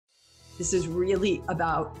This is really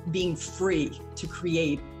about being free to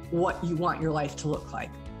create what you want your life to look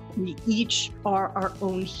like. We each are our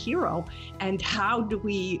own hero. And how do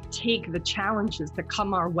we take the challenges that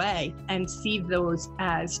come our way and see those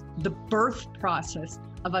as the birth process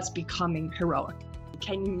of us becoming heroic?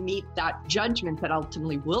 Can you meet that judgment that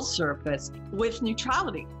ultimately will surface with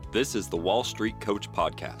neutrality? This is the Wall Street Coach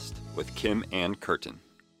Podcast with Kim Ann Curtin.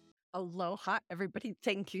 Aloha, everybody.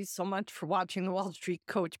 Thank you so much for watching the Wall Street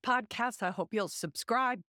Coach Podcast. I hope you'll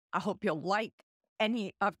subscribe. I hope you'll like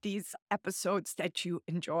any of these episodes that you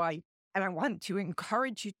enjoy. And I want to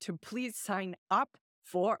encourage you to please sign up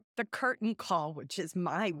for the Curtain Call, which is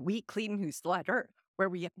my weekly newsletter where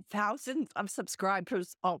we have thousands of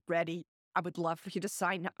subscribers already. I would love for you to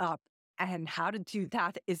sign up. And how to do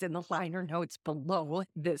that is in the liner notes below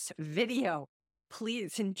this video.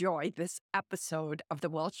 Please enjoy this episode of the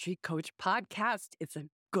Wall Street Coach Podcast. It's a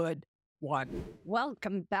good one.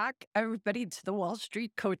 Welcome back, everybody, to the Wall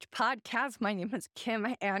Street Coach Podcast. My name is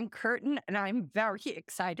Kim Ann Curtin, and I'm very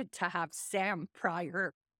excited to have Sam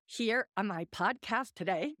Pryor here on my podcast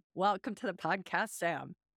today. Welcome to the podcast,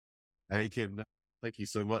 Sam. Hey, Kim. Thank you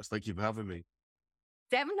so much. Thank you for having me.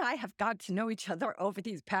 Sam and I have got to know each other over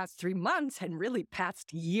these past 3 months and really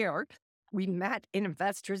past year. We met in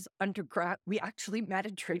Investors Underground. We actually met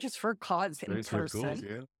at Traders for a Cause in person.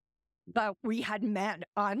 Yeah. But we had met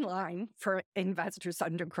online for Investors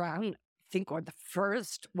Underground, I think, or the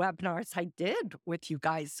first webinars I did with you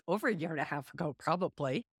guys over a year and a half ago,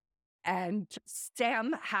 probably. And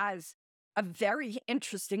Sam has a very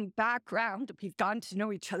interesting background. We've gotten to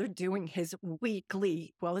know each other doing his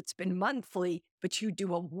weekly, well, it's been monthly, but you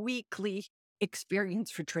do a weekly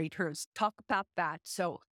experience for traders. Talk about that.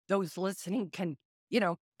 So those listening can,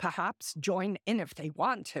 perhaps join in if they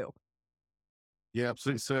want to. Yeah,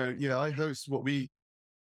 absolutely. So, I host what it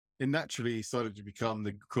naturally started to become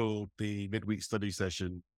called the midweek study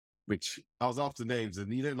session, which I was after names,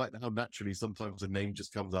 and like how naturally sometimes a name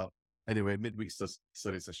just comes up. Anyway, midweek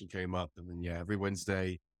study session came up, and then every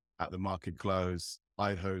Wednesday at the market close,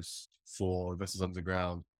 I host for Investors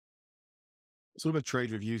Underground sort of a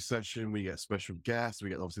trade review session. We get special guests. We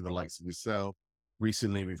get obviously the likes of yourself.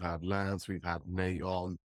 Recently, we've had Lance, we've had Nate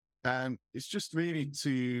on, and it's just really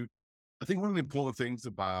I think one of the important things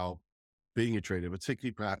about being a trader,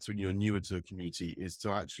 particularly perhaps when you're newer to a community, is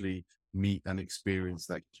to actually meet and experience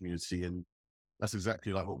that community. And that's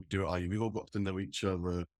exactly like what we do at IU. We've all got to know each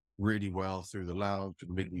other really well through the lounge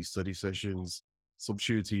and midweek study sessions. It's an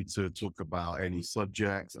opportunity to talk about any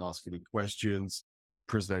subjects, ask any questions,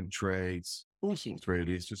 present trades, all sorts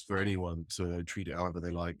really. It's just for anyone to treat it however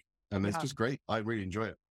they like. And it's just great. I really enjoy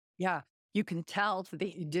it. Yeah, you can tell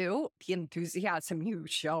that you do. The enthusiasm you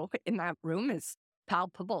show in that room is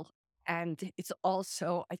palpable. And it's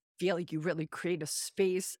also, I feel like you really create a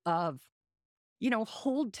space of,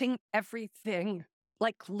 holding everything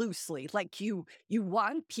like loosely. Like you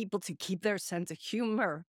want people to keep their sense of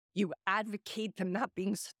humor. You advocate them not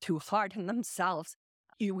being too hard on themselves.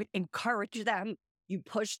 You encourage them. You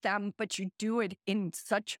push them, but you do it in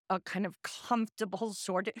such a kind of comfortable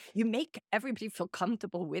you make everybody feel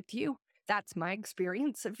comfortable with you. That's my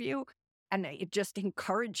experience of you. And it just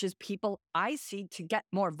encourages people I see to get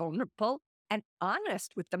more vulnerable and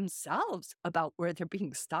honest with themselves about where they're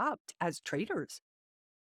being stopped as traders.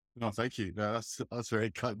 No, thank you. No, that's very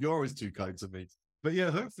kind. You're always too kind to me. But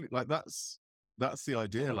hopefully that's the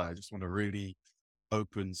idea. Like, I just want to really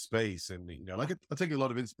open space. And, I take a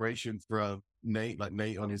lot of inspiration from Nate, like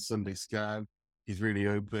Nate on his Sunday scan. He's really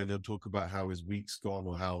open. He'll talk about how his week's gone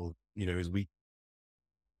or how, his week,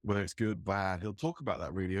 whether it's good, bad, he'll talk about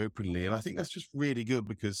that really openly. And I think that's just really good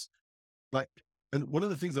because and one of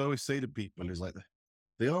the things I always say to people is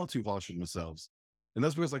they are too harsh on themselves. And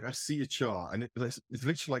that's because I see a chart and it's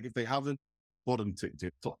literally like if they haven't bottom ticked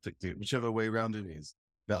it, top ticked it, whichever way around it is,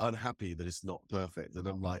 they're unhappy that it's not perfect. And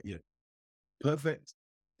I'm like, perfect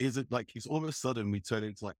isn't it's all of a sudden we turn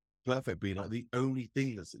into perfect being the only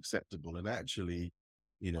thing that's acceptable. And actually,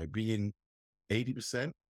 being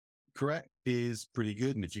 80% correct is pretty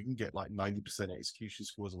good. And if you can get 90% execution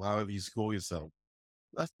scores or however you score yourself,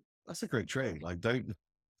 that's a great trade. Don't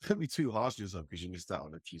be too harsh on yourself because you missed out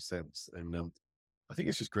on a few cents. And I think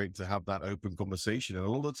it's just great to have that open conversation. And a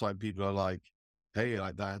lot of the time people are like, hey,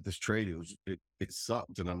 this trade, it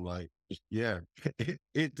sucked. And I'm like, yeah,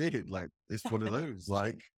 it did. It's one of those,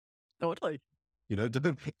 Totally.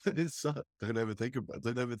 it sucked. Don't ever think it.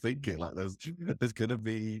 There's going to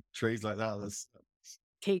be trades like that.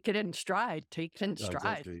 Take it in stride.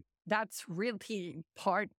 Exactly. That's really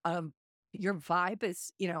part of your vibe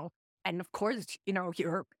is, and of course,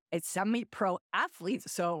 you're a semi-pro athlete.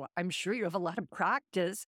 So I'm sure you have a lot of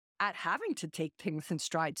practice at having to take things in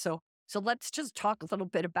stride. So let's just talk a little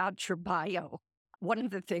bit about your bio. One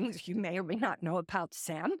of the things you may or may not know about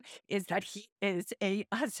Sam is that he is a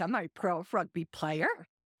semi-pro rugby player.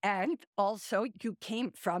 And also you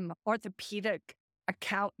came from orthopedic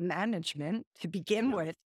account management to begin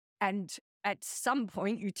with. And at some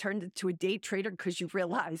point you turned into a day trader because you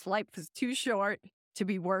realized life was too short to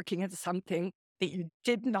be working at something that you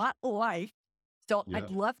did not like. So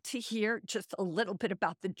I'd love to hear just a little bit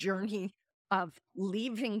about the journey of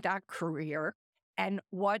leaving that career and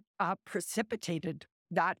what precipitated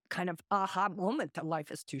that kind of aha moment that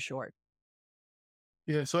life is too short.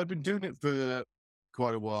 Yeah. So I've been doing it for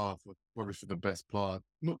quite a while, probably for the best part,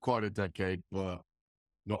 not quite a decade, but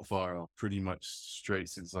not far off, pretty much straight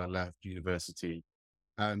since I left university.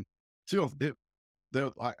 And there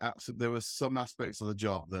were some aspects of the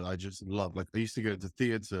job that I just loved. Like I used to go to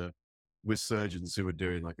theater with surgeons who were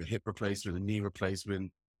doing like a hip replacement, a knee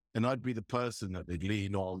replacement, and I'd be the person that they'd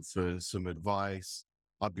lean on for some advice.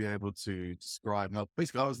 I'd be able to describe how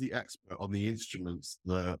basically I was the expert on the instruments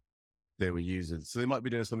that they were using. So they might be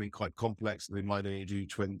doing something quite complex. They might only do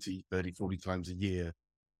 20, 30, 40 times a year,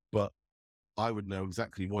 but I would know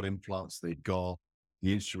exactly what implants they'd got,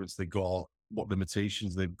 the instruments they got, what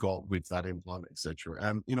limitations they've got with that implant, etc.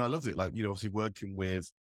 And, I loved it. Like, obviously working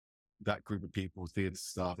with that group of people, theater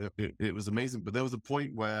staff, it was amazing. But there was a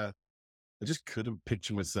point where I just couldn't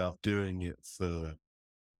picture myself doing it for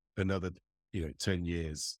another, 10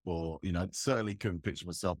 years, or, I certainly couldn't picture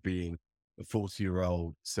myself being a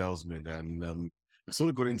 40-year-old salesman. And I sort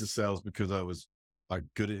of got into sales because I was like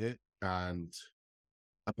good at it. And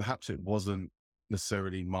perhaps it wasn't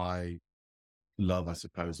necessarily my love, I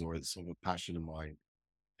suppose, or it's sort of a passion of mine.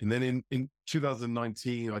 And then in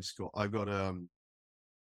 2019, I got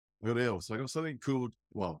ill. So I got something called,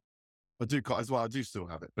 I do still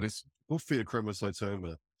have it, but it's called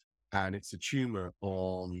pheochromocytoma, and it's a tumor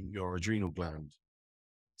on your adrenal gland.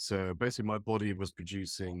 So basically my body was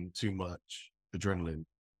producing too much adrenaline,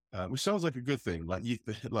 which sounds like a good thing. Like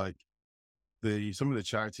some of the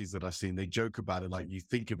charities that I've seen, they joke about it. Like you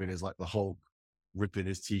think of it as like the Hulk ripping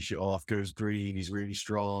his t-shirt off, goes green, he's really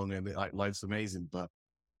strong, and life's amazing. But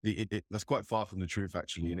that's quite far from the truth,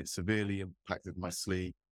 actually. And it severely impacted my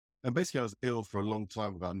sleep. And basically I was ill for a long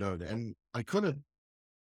time without knowing it. And I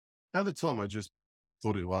at the time, I just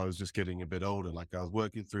thought I was just getting a bit older. Like I was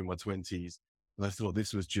working through my 20s, and I thought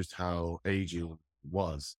this was just how aging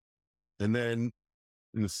was. And then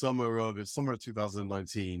in the summer of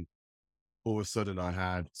 2019, all of a sudden I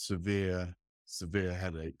had severe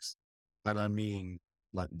headaches. And I mean,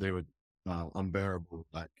 like they were unbearable,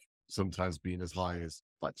 like sometimes being as high as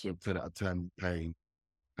like 10 out of 10 pain.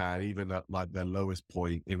 And even at like their lowest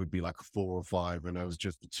point, it would be like a 4 or 5. And I was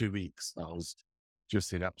just for 2 weeks, I was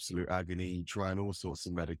just in absolute agony, trying all sorts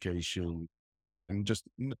of medication, and just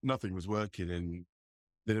nothing was working. And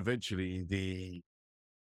then eventually the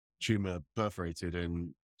tumor perforated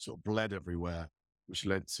and sort of bled everywhere, which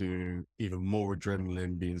led to even more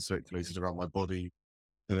adrenaline being circulated around my body.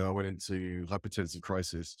 And then I went into hypertensive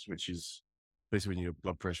crisis, which is basically when your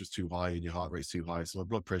blood pressure is too high and your heart rate's too high. So my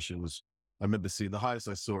blood pressure I remember seeing the highest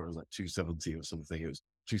I saw, it was like 270 or something. It was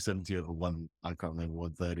 270 over I can't remember,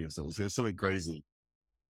 130 or something. So it was something crazy.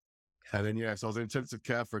 And then, so I was in intensive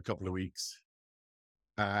care for a couple of weeks.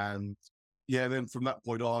 And then from that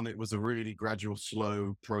point on, it was a really gradual,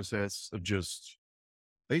 slow process of I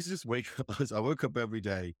used to just wake up. I woke up every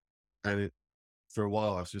day, and for a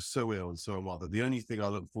while, I was just so ill and so unwell that the only thing I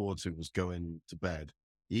looked forward to was going to bed,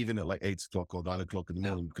 even at like 8 o'clock or 9 o'clock in the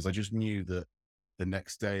morning, because I just knew that the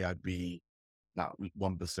next day I'd be that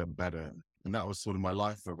 1% better. And that was sort of my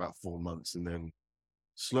life for about 4 months. And then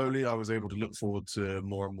slowly I was able to look forward to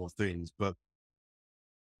more and more things. But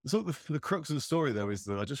sort of the crux of the story, though, is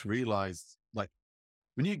that I just realized, like,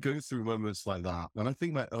 when you go through moments like that, and I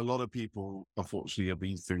think that a lot of people, unfortunately, have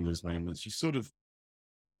been through those moments, you sort of,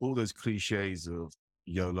 all those cliches of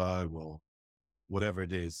YOLO or whatever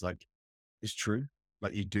it is, like, it's true.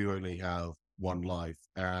 Like, you do only have one life,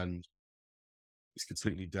 and it's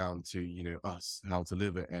completely down to, us, how to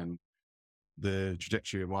live it. And the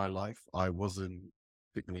trajectory of my life, I wasn't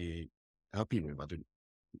particularly happy with. I didn't,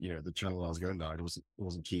 the channel I was going down, I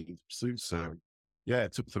wasn't keen to pursue. So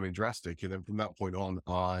it took something drastic. And then from that point on,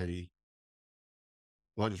 I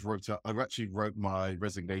actually wrote my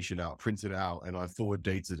resignation out, printed it out, and I forward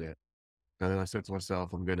dated it. And then I said to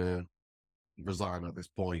myself, I'm going to resign at this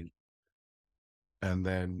point. And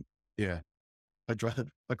then, I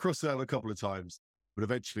crossed it out a couple of times, but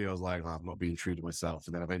eventually I was like, I'm not being true to myself.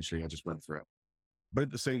 And then eventually I just went for it. But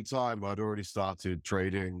at the same time, I'd already started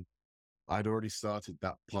trading. I'd already started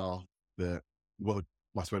that path that,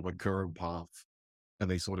 I suppose, my current path, and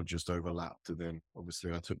they sort of just overlapped. And then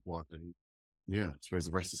obviously I took one, and yeah, I suppose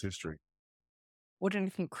the rest is history. What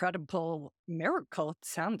an incredible miracle it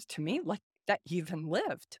sounds to me like that you even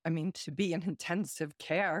lived. I mean, to be in intensive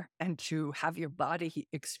care and to have your body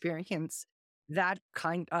experience that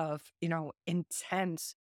kind of,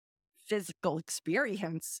 intense physical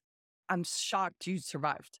experience. I'm shocked you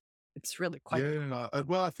survived. It's really quite. Yeah.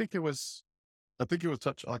 Well, I think it was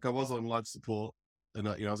touch. Like I was on life support, and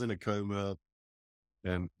I was in a coma,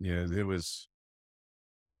 and it was,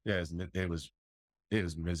 yeah, it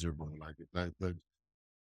was miserable. Like the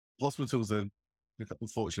hospitals are,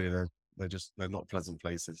 unfortunately, they're not pleasant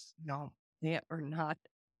places. No, they are not.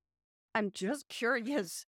 I'm just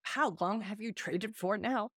curious, how long have you traded for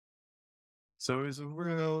now? So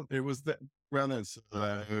it was that around then.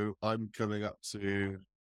 So I'm coming up to,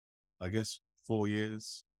 I guess, 4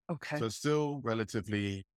 years. Okay. So still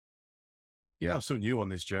relatively, yeah, I'm still new on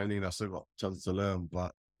this journey, and I still got tons to learn,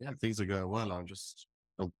 but yeah, things are going well. I'm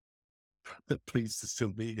pleased to still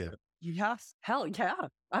be here. Yes. Hell yeah.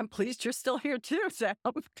 I'm pleased you're still here too, Sam.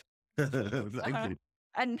 Thank you.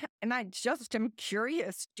 And I just am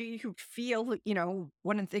curious, do you feel,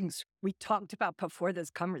 one of the things we talked about before this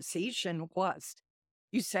conversation was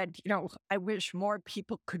you said, I wish more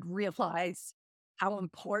people could realize how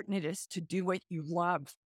important it is to do what you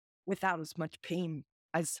love without as much pain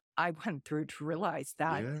as I went through to realize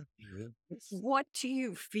that. Yeah. What do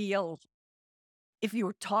you feel if you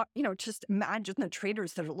were taught, just imagine the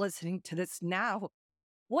traders that are listening to this now.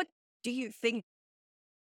 What do you think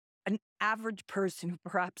an average person who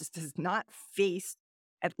perhaps does not face,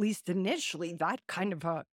 at least initially, that kind of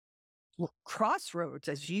a crossroads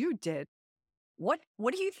as you did, what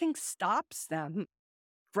do you think stops them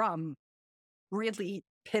from really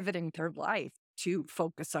pivoting their life to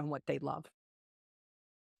focus on what they love?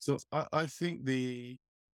 So I think the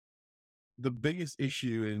biggest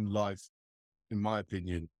issue in life, in my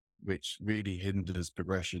opinion, which really hinders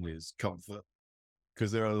progression, is comfort.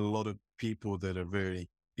 Because there are a lot of people that are a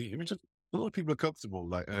lot of people are comfortable,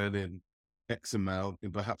 like earning X amount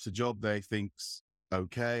in perhaps a job they think's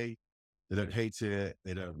okay. They don't hate it.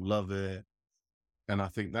 They don't love it. And I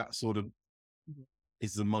think that sort of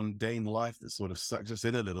is the mundane life that sort of sucks us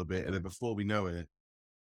in a little bit. And then before we know it,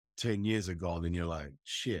 10 years are gone, and you're like,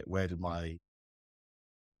 shit, where's my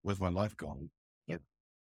life gone? Yep.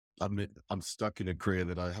 I'm stuck in a career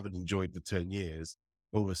that I haven't enjoyed for 10 years.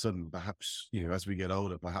 All of a sudden, perhaps, as we get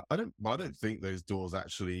older, perhaps I don't think those doors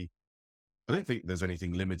actually, I don't think there's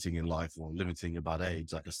anything limiting in life or limiting about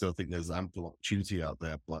age. Like I still think there's ample opportunity out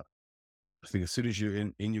there, but I think as soon as you're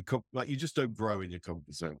in your like you just don't grow in your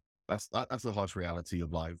comfort zone. That's the harsh reality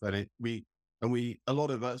of life. And a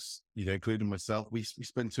lot of us, including myself, we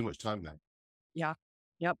spend too much time there. Yeah.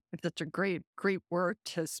 Yep. That's a great word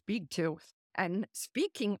to speak to. And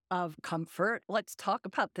speaking of comfort, let's talk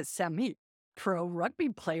about the semi-pro rugby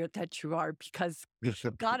player that you are, because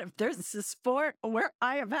God, if there's a sport where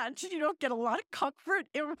I imagine you don't get a lot of comfort,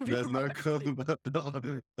 it would be There's no rugby.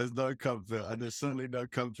 comfort. There's no comfort, and there's certainly no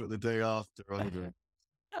comfort the day after either.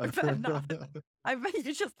 I bet not. I bet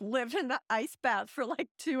you just live in the ice bath for like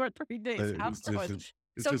 2 or 3 days It's afterwards.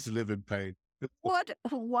 it's So just a living pain. what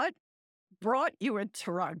brought you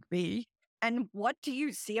into rugby, and what do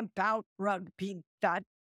you see about rugby that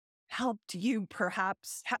helped you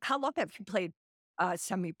perhaps? How long have you played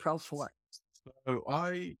semi-pro for? So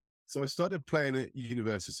I started playing at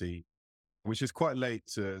university, which is quite late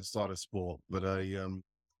to start a sport, but I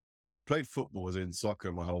played football, as in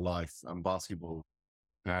soccer, my whole life, and basketball.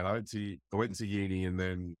 And I went to uni, and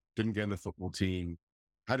then didn't get in the football team.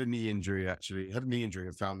 Had a knee injury,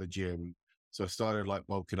 and found the gym. So I started like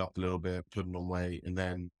bulking up a little bit, putting on weight, and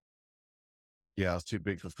then, yeah, I was too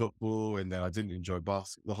big for football, and then I didn't enjoy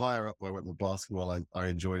basketball. The higher up I went with basketball, I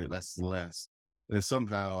enjoyed it less and less. And then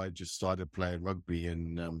somehow I just started playing rugby,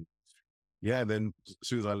 and yeah, then as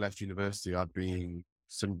soon as I left university, I'd been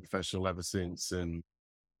semi-professional ever since. And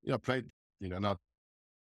I played, and I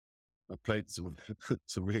played some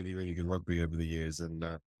some really, really good rugby over the years, and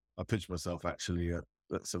I pitched myself actually at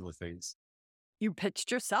some of the things. You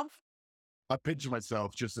pitched yourself? I pitched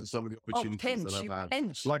myself just at some of the opportunities that You I've had.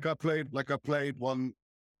 pinched. Like I played one.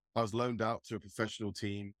 I was loaned out to a professional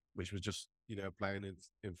team, which was just playing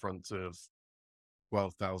in front of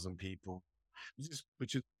 12,000 people,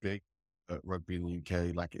 which is big at rugby in the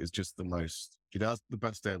UK. Like it's just the most, that's the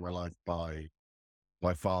best day of my life by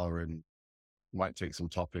far, and might take some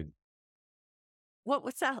topping. What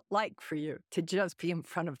was that like for you to just be in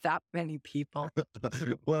front of that many people?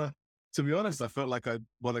 Well, to be honest, I felt like I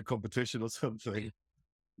won a competition or something.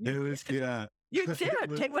 It was, yeah. You did.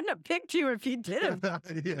 They wouldn't have picked you if you didn't.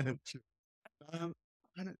 Yeah. Um,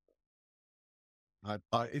 I don't,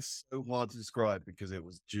 it's so hard to describe because it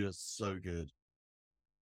was just so good.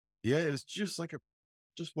 Yeah, it was just like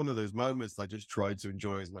just one of those moments I just tried to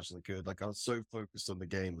enjoy as much as I could. Like I was so focused on the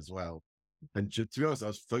game as well. And to be honest, I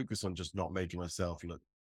was focused on just not making myself look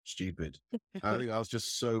stupid. I think I was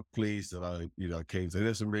just so pleased that I came to.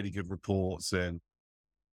 There's some really good reports and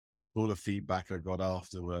all the feedback I got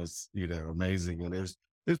after was, amazing. And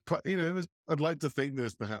I'd like to think that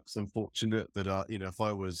it's perhaps unfortunate that, if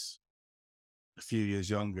I was a few years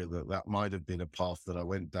younger, that might have been a path that I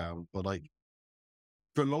went down. But like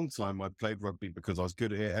for a long time, I played rugby because I was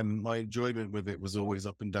good at it and my enjoyment with it was always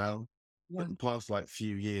up and down. Yeah. But the past like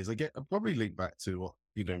few years, I probably link back to what,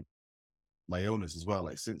 my illness as well.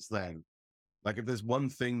 Like since then, like if there's one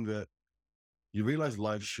thing that you realize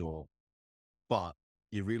life's short, but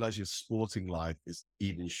you realize your sporting life is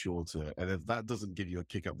even shorter. And if that doesn't give you a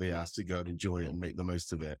kick up the ass to go and enjoy it and make the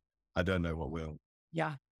most of it, I don't know what will.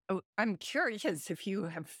 Yeah. Oh, I'm curious if you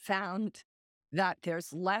have found that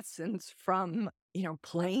there's lessons from,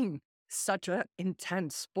 playing such an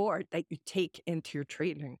intense sport that you take into your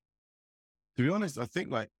training. To be honest, I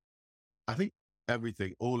think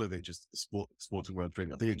everything, all of it, just sporting world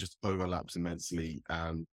training, I think it just overlaps immensely.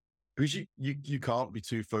 Because you can't be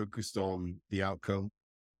too focused on the outcome.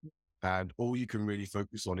 And all you can really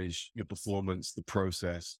focus on is your performance, the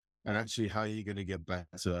process, and actually how you're going to get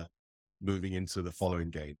better moving into the following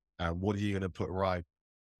game. And what are you going to put right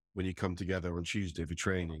when you come together on Tuesday for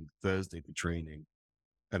training, Thursday for training?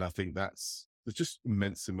 And I think there's just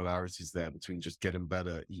immense similarities there between just getting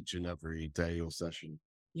better each and every day or session.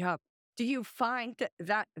 Yeah. Do you find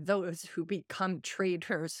that those who become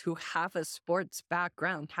traders who have a sports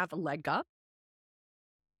background have a leg up?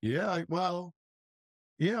 Yeah, I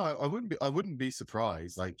wouldn't be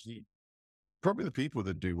surprised. Like probably the people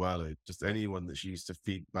that do well are just anyone that's used to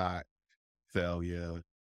feedback, failure,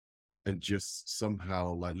 and just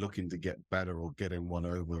somehow like looking to get better or getting one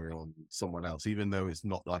over on someone else, even though it's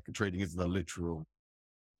not like trading isn't a literal,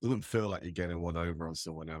 doesn't feel like you're getting one over on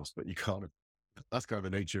someone else, but you can't, that's kind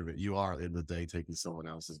of the nature of it. You are at the end of the day taking someone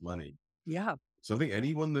else's money. Yeah. So I think I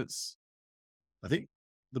think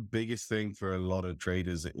the biggest thing for a lot of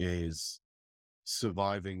traders is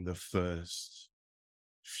surviving the first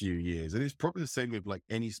few years. And it's probably the same with like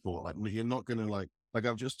any sport. Like you're not going to like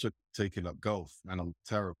I've just taken up golf and I'm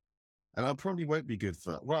terrible. And I probably won't be good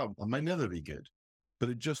I may never be good, but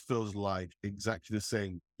it just feels like exactly the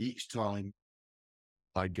same each time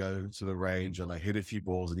I go to the range and I hit a few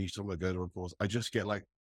balls, and each time I go to a course, I just get like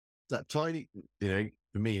that tiny,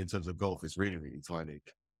 for me in terms of golf, it's really, really tiny.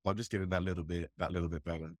 I'm just getting that little bit better.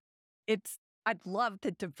 I'd love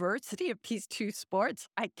the diversity of these two sports.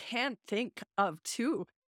 I can't think of two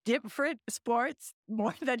different sports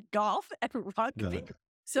more than golf and rugby. Yeah.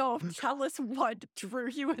 So tell us what drew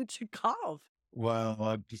you into golf.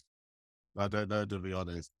 Well, I don't know, to be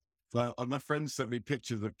honest. Well, my friend sent me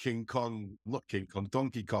pictures of Donkey Kong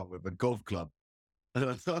with a golf club. And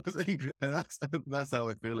that's how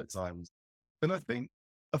I feel at times. And I think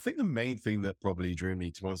the main thing that probably drew me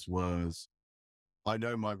to us was, I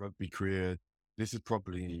know my rugby career, it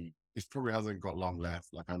probably hasn't got long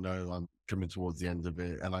left. Like I know I'm coming towards the end of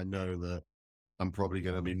it, and I know that I'm probably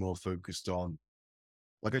going to be more focused on,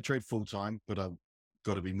 like I trade full time, but I've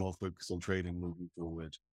got to be more focused on trading moving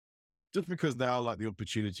forward. Just because now like the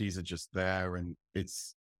opportunities are just there, and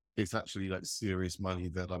it's actually like serious money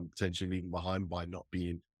that I'm potentially leaving behind by not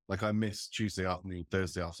being, like I miss Tuesday afternoon,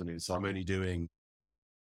 Thursday afternoon. So I'm only doing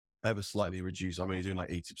ever slightly reduced. I'm only doing like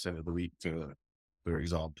 80% of the week for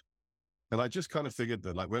example. And I just kind of figured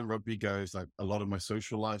that like when rugby goes, like a lot of my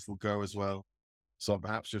social life will go as well. So I'm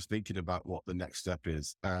perhaps just thinking about what the next step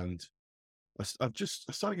is. And I started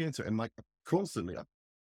getting into it, and like constantly, I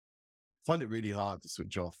find it really hard to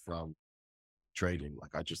switch off from trading.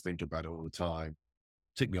 Like I just think about it all the time,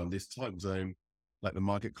 particularly on this time zone. Like the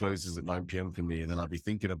market closes at 9 p.m. for me, and then I'll be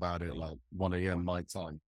thinking about it like 1 a.m. my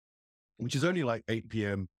time, which is only like 8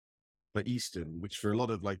 p.m. for Eastern, which for a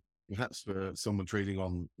lot of like, perhaps for someone trading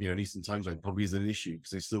on, an Eastern time zone probably is an issue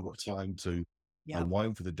because they've still got time to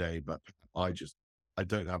unwind for the day. But I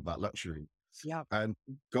don't have that luxury. Yeah. And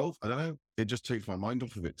golf, I don't know, it just takes my mind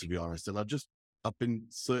off of it, to be honest. And I've been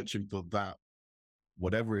searching for that,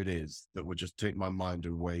 whatever it is that would just take my mind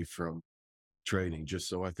away from trading, just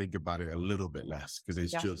so I think about it a little bit less, because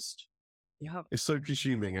it's it's so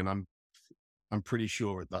consuming, and I'm pretty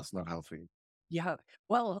sure that's not healthy. Yeah.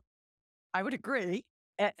 Well, I would agree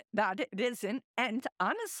that it isn't. And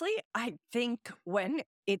honestly, I think when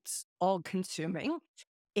it's all consuming,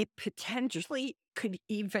 it potentially could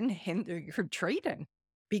even hinder your trading,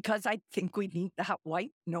 because I think we need that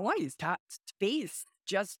white noise, that space,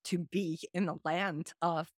 just to be in the land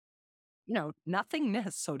of,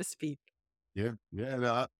 nothingness, so to speak. Yeah, yeah,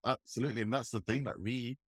 no, absolutely. And that's the thing that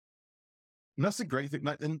and that's the great thing.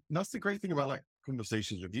 And that's the great thing about like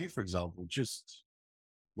conversations with you, for example. Just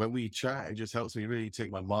when we chat, it just helps me really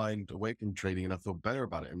take my mind away from trading and I feel better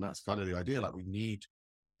about it. And that's kind of the idea. Like we need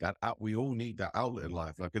that out. We all need that outlet in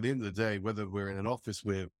life. Like at the end of the day, whether we're in an office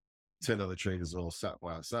with 10 other traders or sat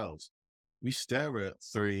by ourselves, we stare at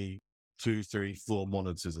 2, 3, 4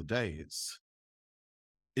 monitors a day. It's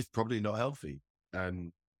probably not healthy.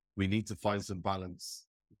 And we need to find some balance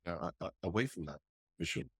away from that for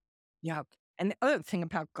sure. Yeah. And the other thing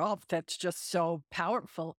about golf that's just so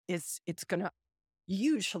powerful is it's going to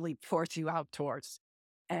usually force you outdoors.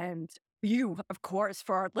 And you, of course,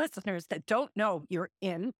 for our listeners that don't know, you're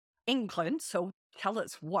in England. So tell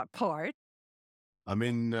us what part. I'm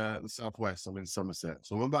in the Southwest. I'm in Somerset.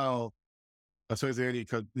 So I'm about, I suppose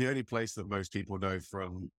the only place that most people know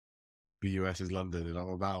from the US is London. And I'm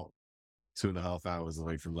about 2.5 hours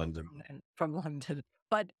away from London. From London.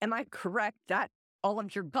 But am I correct that all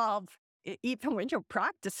of your golf, even when you're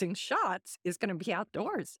practicing shots, is going to be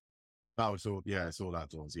outdoors? Oh, it's all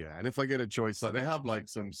outdoors. Yeah. And if I get a choice, like they have like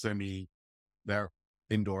some they're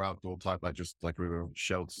indoor, outdoor type, like just like with a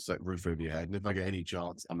shelter set roof over your head. And if I get any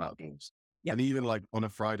chance, I'm outdoors. Yep. And even like on a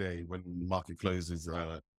Friday when the market closes,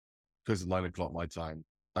 closes at 9 o'clock my time,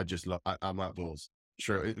 I'm outdoors.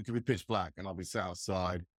 Sure. It could be pitch black and I'll be sat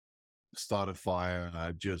outside, start a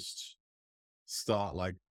fire, just start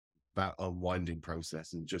like that unwinding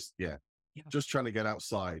process and just trying to get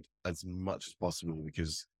outside as much as possible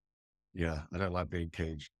because I don't like being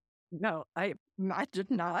caged. No, I imagine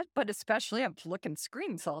not, but especially after looking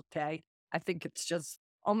screens all day, I think it's just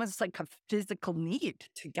almost like a physical need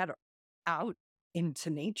to get out into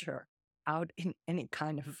nature, out in any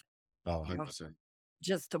kind of 100%.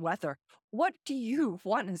 Just the weather. What do you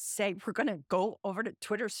want to say? We're going to go over to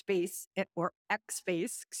Twitter Space or X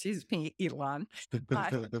Space, excuse me, Elon,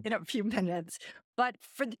 in a few minutes. But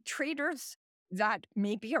for the traders that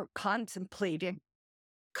maybe are contemplating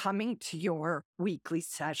coming to your weekly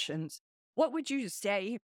sessions, what would you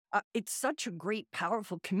say? It's such a great,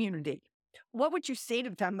 powerful community. What would you say to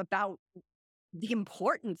them about the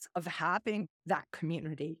importance of having that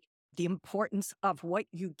community, the importance of what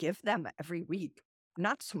you give them every week?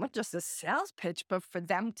 Not so much as a sales pitch, but for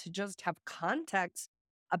them to just have context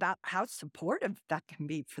about how supportive that can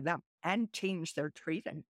be for them and change their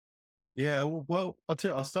trading. Yeah, well,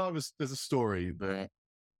 I'll start with, there's a story that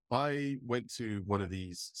I went to one of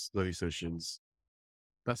these study sessions.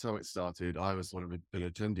 That's how it started. I was one of an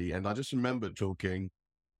attendee and I just remember talking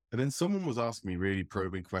and then someone was asking me really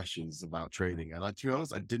probing questions about trading. And to be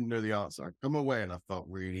honest, I didn't know the answer. I come away and I felt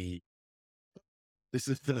really,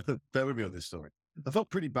 bear with me on this story. I felt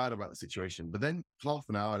pretty bad about the situation, but then half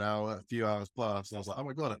an hour, a few hours plus, and I was like, oh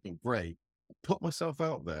my God, I feel great. I put myself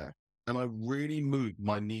out there and I really moved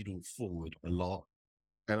my needle forward a lot.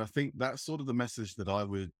 And I think that's sort of the message that I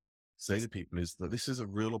would say to people is that this is a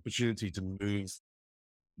real opportunity to move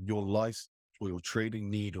your life or your trading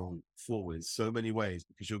needle forward in so many ways,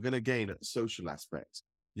 because you're going to gain a social aspect.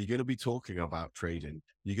 You're going to be talking about trading.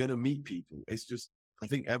 You're going to meet people. It's just, I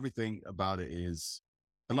think everything about it is,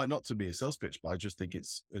 and like not to be a sales pitch, but I just think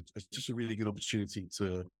it's just a really good opportunity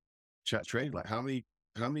to chat trade. Like how many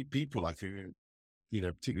people like who,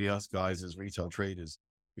 particularly us guys as retail traders,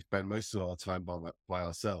 we spend most of our time by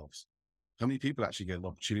ourselves. How many people actually get an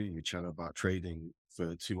opportunity to chat about trading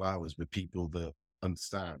for 2 hours with people that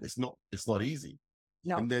understand? It's not easy.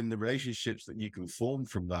 No. And then the relationships that you can form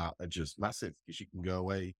from that are just massive because you can go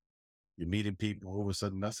away, you're meeting people. All of a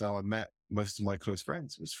sudden, that's how I met most of my close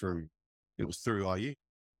friends was through IU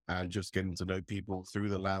and just getting to know people through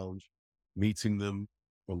the lounge, meeting them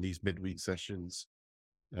on these midweek sessions.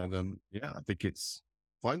 And I think it's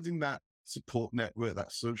finding that support network,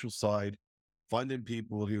 that social side, finding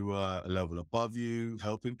people who are a level above you,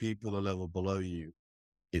 helping people a level below you.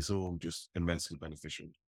 It's all just immensely beneficial.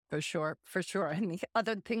 For sure. And the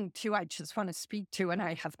other thing too, I just want to speak to, and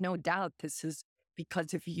I have no doubt this is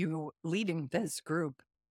because of you leading this group.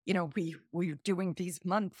 We're doing these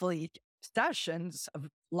monthly sessions of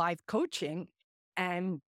live coaching.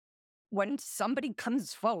 And when somebody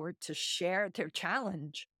comes forward to share their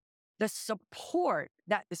challenge, the support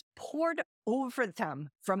that is poured over them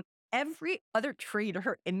from every other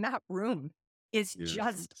trader in that room is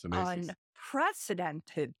just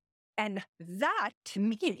unprecedented. And that, to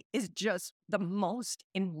me, is just the most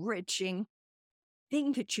enriching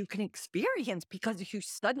thing that you can experience, because you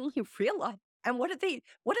suddenly realize And what do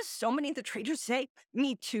so many of the traders say?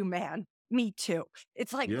 Me too, man. Me too.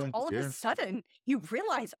 It's like Yeah, all of a yeah. sudden you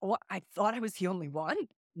realize, oh, I thought I was the only one.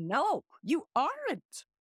 No, you aren't.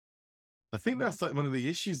 I think that's like one of the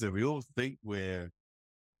issues that we all think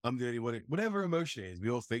I'm the only one, whatever emotion it is, we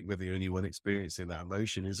all think we're the only one experiencing that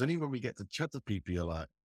emotion. It's only when we get to chat to people, you're like,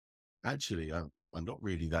 actually, I'm not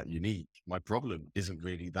really that unique. My problem isn't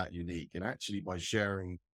really that unique. And actually, by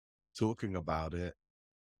sharing, talking about it,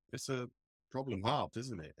 it's a problem halved,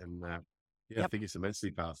 isn't it? And yeah, I Yep. think it's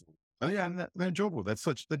immensely powerful. And yeah, and they're enjoyable.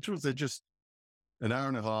 They're just an hour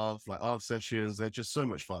and a half, like our sessions. They're just so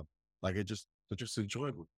much fun. Like they're just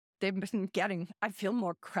enjoyable. They've been getting, I feel,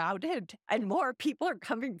 more crowded and more people are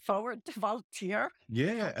coming forward to volunteer.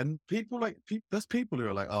 Yeah, and there's people who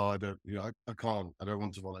are like, oh, I don't, I can't, I don't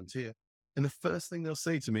want to volunteer. And the first thing they'll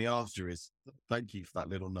say to me after is, thank you for that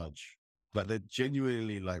little nudge. Like they're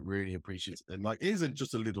genuinely like really appreciative. And like, it isn't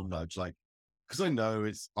just a little nudge, like, because I know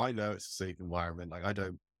it's a safe environment. Like I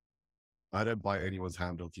don't bite anyone's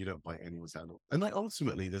hand off. You don't bite anyone's hand off. And like,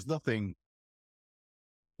 ultimately there's nothing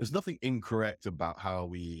incorrect about how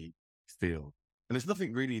we feel. And there's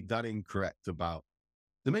nothing really that incorrect about,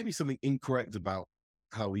 there may be something incorrect about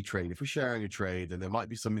how we trade. If we're sharing a trade and there might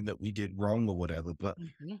be something that we did wrong or whatever, but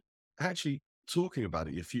actually talking about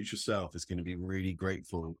it, your future self is going to be really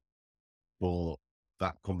grateful for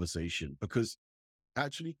that conversation, because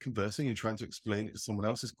actually conversing and trying to explain it to someone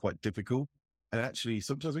else is quite difficult. And actually,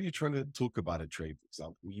 sometimes when you're trying to talk about a trade, for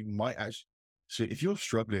example, you might actually, so if you're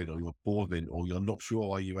struggling or you're bored or you're not sure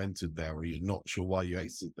why you entered there or you're not sure why you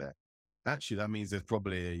exited there, actually, that means there's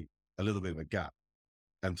probably a little bit of a gap.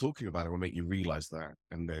 And talking about it will make you realize that.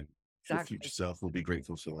 And then your Exactly. future self will be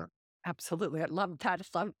grateful for that. Absolutely. I love that.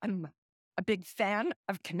 I'm a big fan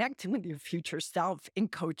of connecting with your future self in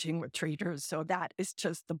coaching with traders. So that is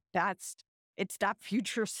just the best. It's that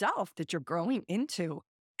future self that you're growing into.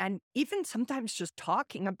 And even sometimes just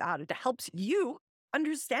talking about it helps you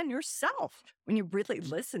understand yourself when you really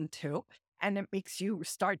listen to, and it makes you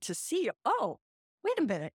start to see, oh, wait a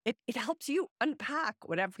minute. It helps you unpack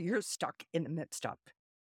whatever you're stuck in the midst of.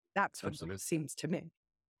 That's what Absolutely. it seems to me.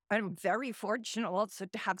 I'm very fortunate also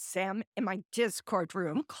to have Sam in my Discord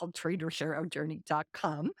room called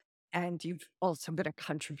TraderHeroJourney.com. And you've also been a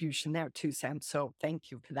contribution there too, Sam. So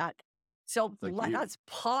thank you for that. So Thank let you. us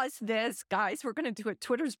pause this, guys. We're going to do a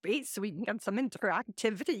Twitter space so we can get some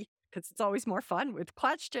interactivity, because it's always more fun with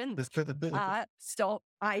questions. Let's put the bit. So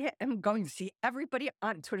I am going to see everybody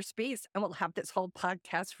on Twitter space, and we'll have this whole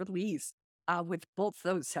podcast released with both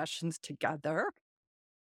those sessions together.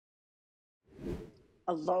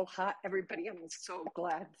 Aloha, everybody. I'm so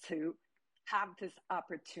glad to have this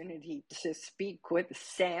opportunity to speak with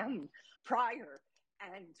Sam Pryor.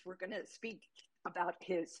 And we're going to speak about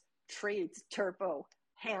his Trades Turbo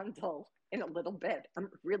handle in a little bit. I'm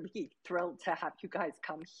really thrilled to have you guys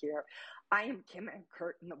come here. I am Kim Ann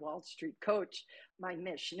Curtin, the Wall Street Coach. My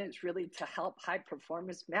mission is really to help high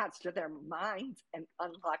performers master their minds and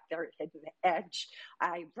unlock their hidden edge.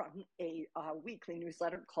 I run a weekly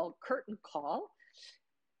newsletter called Curtain Call.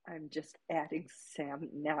 I'm just adding Sam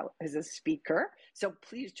now as a speaker. So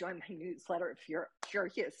please join my newsletter if you're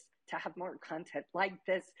curious to have more content like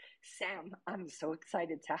this. Sam, I'm so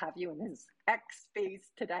excited to have you in his X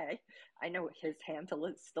space today. I know his handle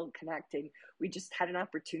is still connecting. We just had an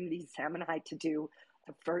opportunity, Sam and I, to do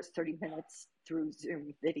the first 30 minutes through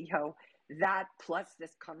Zoom video. That plus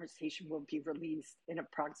this conversation will be released in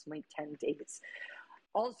approximately 10 days.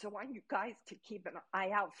 Also, I want you guys to keep an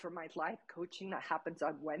eye out for my live coaching that happens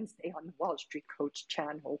on Wednesday on the Wall Street Coach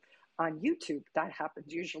channel on YouTube. That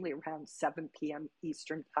happens usually around 7 p.m.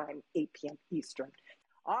 Eastern time, 8 p.m. Eastern.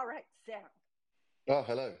 All right, Sam. Oh,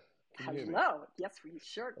 hello. Can you hear me? Hello. Yes, we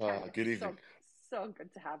sure can. Good evening. So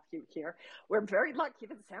good to have you here. We're very lucky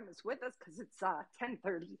that Sam is with us because it's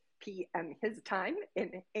 10:30 p.m. his time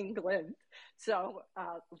in England. So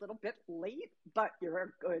a little bit late, but you're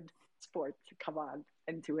a good sport to come on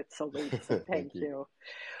and do it so late. So thank you.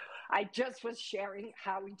 I just was sharing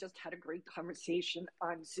how we just had a great conversation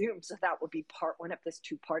on Zoom. So that will be part one of this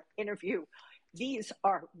two-part interview. These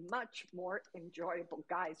are much more enjoyable,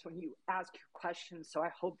 guys, when you ask your questions. So I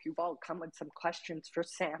hope you've all come with some questions for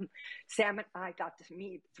Sam. Sam and I got to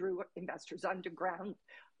meet through Investors Underground.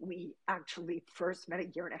 We actually first met a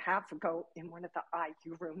year and a half ago in one of the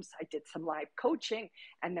IU rooms. I did some live coaching,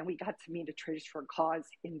 and then we got to meet at Traders for a Cause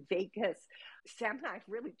in Vegas. Sam and I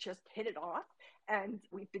really just hit it off, and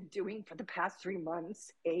we've been doing for the past 3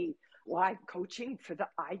 months a live coaching for the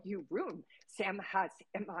IU room. Sam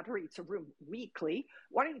moderates a room weekly.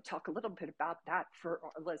 Why don't you talk a little bit about that for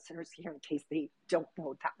our listeners here in case they don't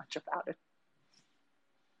know that much about it?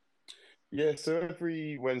 Yeah, so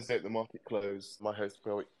every Wednesday at the market close, my host,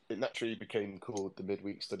 well, it naturally became called the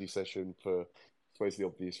midweek study session for, I suppose, the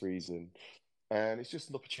obvious reason. And it's just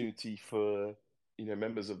an opportunity for,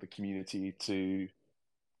 members of the community to,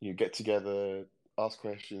 get together, ask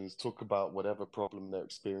questions, talk about whatever problem they're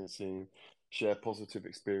experiencing, share positive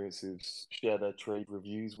experiences, share their trade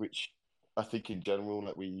reviews, which I think in general,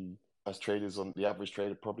 like we as traders, on the average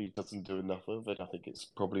trader probably doesn't do enough of. And I think it's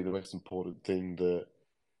probably the most important thing that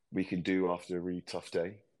we can do after a really tough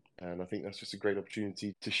day. And I think that's just a great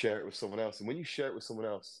opportunity to share it with someone else. And when you share it with someone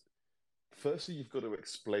else, firstly, you've got to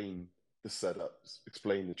explain the setups,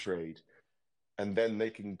 explain the trade, and then they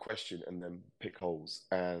can question and then pick holes.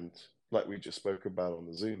 And like we just spoke about on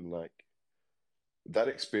the Zoom, like that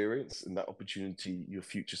experience and that opportunity, your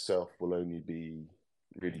future self will only be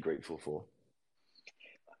really grateful for.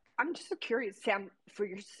 I'm just curious, Sam, for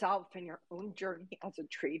yourself and your own journey as a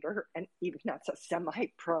trader and even as a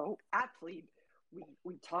semi-pro athlete.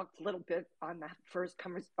 We talked a little bit on that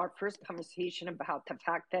our first conversation about the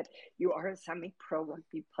fact that you are a semi-pro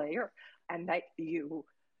rugby player and that you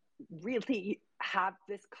really have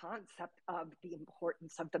this concept of the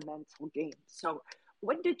importance of the mental game. So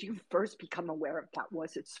when did you first become aware of that?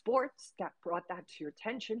 Was it sports that brought that to your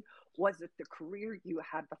attention? Was it the career you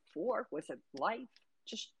had before? Was it life?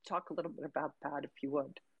 Just talk a little bit about that, if you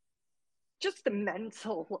would. Just the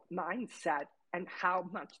mental mindset and how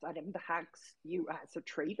much that impacts you as a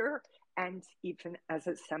trader and even as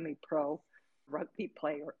a semi-pro rugby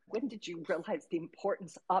player. When did you realize the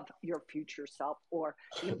importance of your future self, or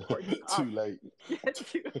the importance Too of... late.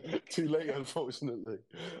 Too late, unfortunately.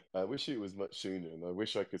 I wish it was much sooner, and I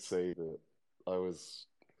wish I could say that I was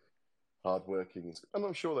hardworking. And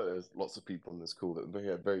I'm sure that there's lots of people in this call that they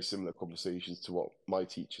had very similar conversations to what my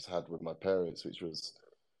teachers had with my parents, which was,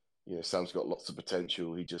 Sam's got lots of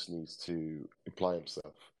potential. He just needs to apply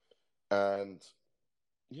himself. And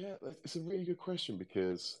yeah, it's a really good question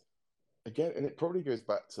because, again, and it probably goes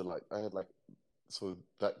back to like, I had like sort of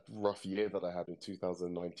that rough year that I had in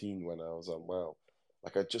 2019 when I was unwell.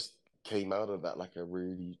 Like I just came out of that like a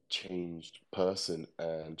really changed person,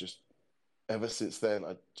 and just ever since then,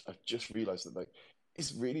 I've just realized that like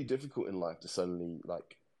it's really difficult in life to suddenly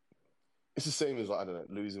like it's the same as like I don't know,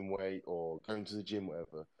 losing weight or going to the gym,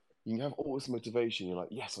 whatever. You can have all this motivation. You're like,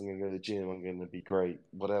 yes, I'm going to go to the gym. I'm going to be great,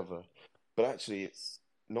 whatever. But actually, it's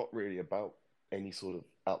not really about any sort of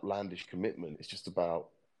outlandish commitment. It's just about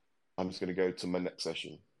I'm just going to go to my next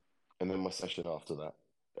session, and then my session after that,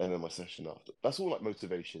 and then my session after. That's all like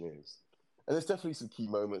motivation is. And there's definitely some key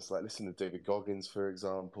moments, like listening to David Goggins, for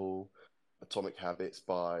example, Atomic Habits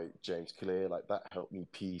by James Clear. Like that helped me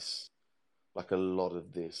piece like a lot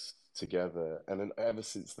of this together. And then ever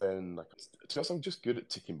since then, like to be honest, I'm just good at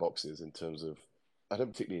ticking boxes in terms of I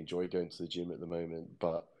don't particularly enjoy going to the gym at the moment,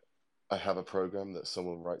 but I have a program that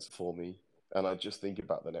someone writes for me, and I just think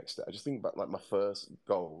about the next step. I just think about like my first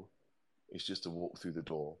goal is just to walk through the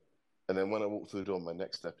door. And then when I walk through the door, my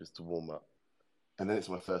next step is to warm up. And then it's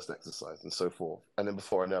my first exercise and so forth. And then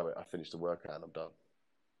before I know it, I finish the workout and I'm done.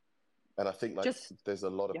 And I think like Just, there's a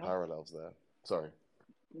lot of yeah. parallels there. Sorry.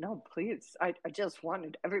 No, please. I just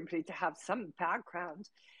wanted everybody to have some background.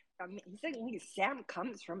 Amazingly, Sam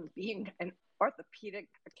comes from being an orthopedic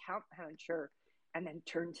account manager and then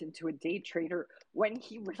turned into a day trader when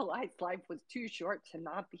he realized life was too short to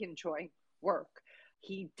not be enjoying work.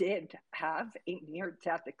 He did have a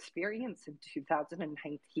near-death experience in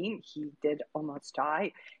 2019. He did almost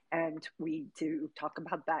die, and we do talk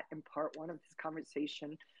about that in part one of this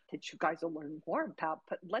conversation that you guys will learn more about.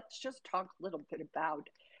 But let's just talk a little bit about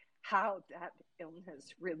how that illness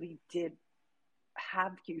really did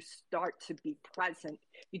have you start to be present.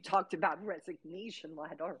 You talked about resignation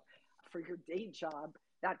letter for your day job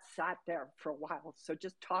that sat there for a while. So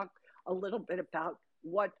just talk a little bit about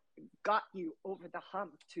what got you over the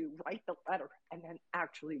hump to write the letter and then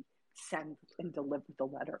actually send and deliver the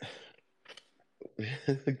letter.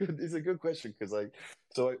 It's a good question because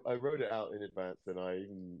I wrote it out in advance and I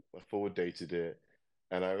forward dated it,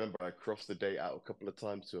 and I remember I crossed the date out a couple of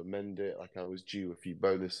times to amend it. Like I was due a few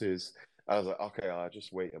bonuses. I was like, okay, I'll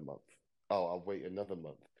just wait a month. Oh, I'll wait another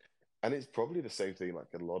month. And it's probably the same thing like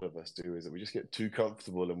a lot of us do, is that we just get too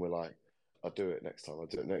comfortable and we're like, I'll do it next time, I'll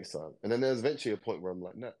do it next time. And then there's eventually a point where I'm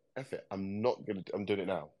like, no, F it, I'm doing it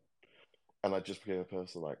now. And I just became a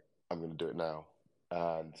person like, I'm gonna do it now.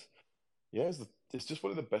 And yeah, it's just one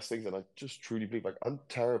of the best things. And I just truly believe like I'm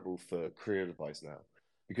terrible for career advice now.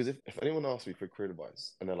 Because if anyone asks me for career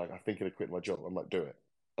advice and they're like, I'm thinking of quitting my job, I'm like, do it.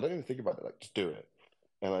 I don't even think about it, like just do it.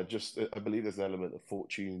 And I believe there's an element of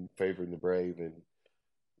fortune favoring the brave, and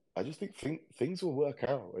I just think things will work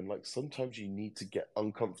out, and like sometimes you need to get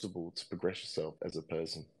uncomfortable to progress yourself as a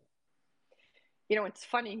person. You know, it's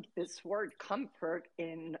funny, this word comfort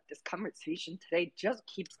in this conversation today just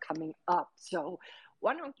keeps coming up. So,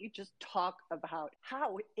 why don't you just talk about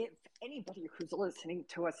how, if anybody who's listening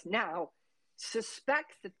to us now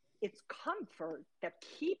suspects that it's comfort that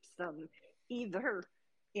keeps them either,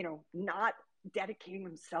 not dedicating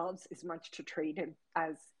themselves as much to trading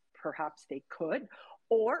as perhaps they could,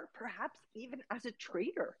 or perhaps even as a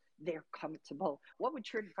trader, they're comfortable. What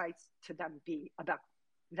would your advice to them be about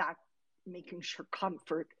that, making sure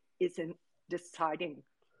comfort isn't deciding,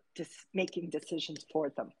 just making decisions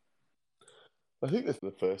for them? I think that's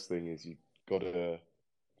the first thing is you've got to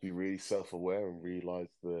be really self-aware and realize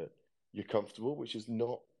that you're comfortable, which is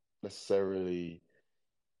not necessarily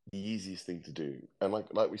the easiest thing to do. And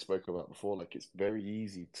like we spoke about before, like it's very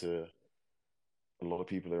easy to a lot of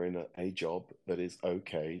people are in a job that is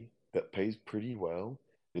okay, that pays pretty well.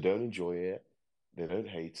 They don't enjoy it, they don't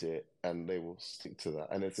hate it, and they will stick to that.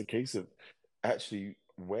 And it's a case of actually,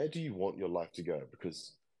 where do you want your life to go?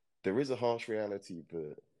 Because there is a harsh reality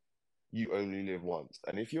that you only live once.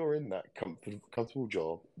 And if you're in that comfortable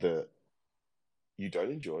job that you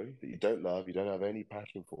don't enjoy, that you don't love, you don't have any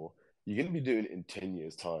passion for, you're going to be doing it in 10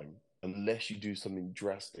 years' time unless you do something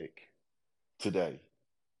drastic today.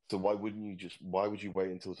 So why would you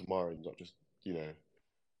wait until tomorrow and not just,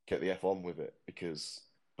 get the F on with it? Because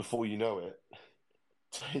before you know it,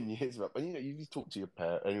 10 years up, and you just talk to your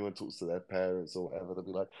parent, anyone talks to their parents or whatever, they'll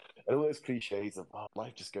be like, and all those cliches of, oh,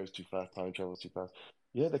 life just goes too fast, time travels too fast.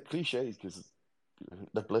 Yeah, they're cliches because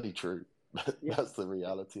they're bloody true. Yeah, That's the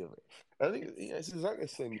reality of it. And I think it's it's exactly the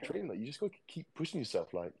same with true. trading. Like you just got to keep pushing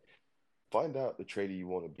yourself. Like find out the trader you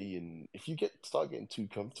want to be, and if you start getting too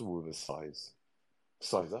comfortable with a size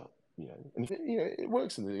up. And it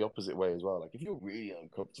works in the opposite way as well. Like if you're really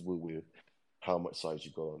uncomfortable with how much size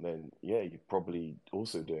you got on, then yeah, you're probably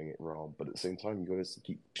also doing it wrong. But at the same time, you got to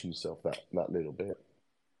keep pushing yourself that little bit.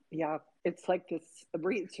 Yeah, it's like this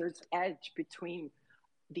razor's edge between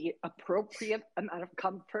the appropriate amount of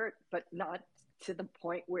comfort, but not to the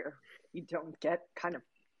point where you don't get kind of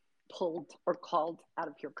pulled or called out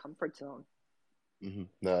of your comfort zone.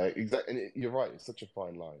 No, exactly. And you're right. It's such a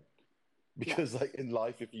fine line Yeah. because, like in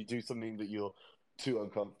life, if you do something that you're too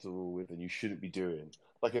uncomfortable with and you shouldn't be doing,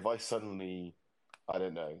 like if I suddenly, I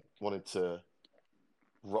don't know, wanted to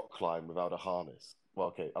rock climb without a harness, well,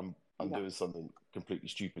 okay, I'm Yeah. doing something completely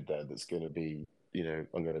stupid there that's going to be,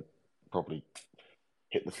 I'm going to probably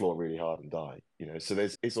hit the floor really hard and die. So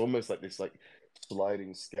it's almost like this like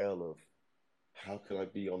sliding scale of how can I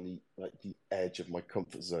be on the edge of my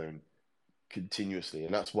comfort zone continuously.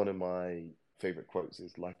 And that's one of my favorite quotes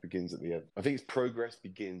is life begins at the edge. I think it's progress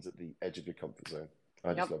begins at the edge of your comfort zone.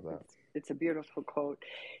 I just Yep. love that. It's a beautiful quote.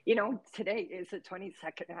 Today is the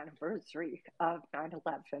 22nd anniversary of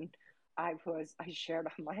 9/11. I shared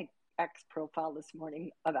on my X profile this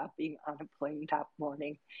morning about being on a plane that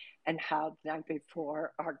morning and how the night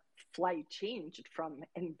before our flight changed from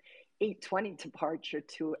an 8:20 departure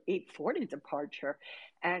to 8:40 departure.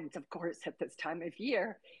 And of course, at this time of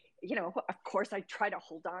year, of course, I try to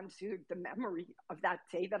hold on to the memory of that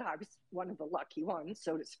day that I was one of the lucky ones,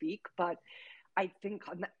 so to speak. But I think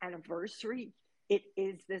on the anniversary, it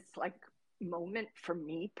is this like moment for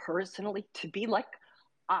me personally to be like,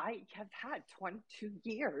 I have had 22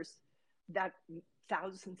 years that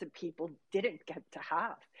thousands of people didn't get to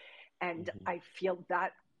have. And Hmm. I feel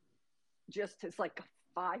that just as like a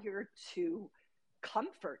fire to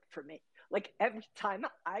comfort for me. Like every time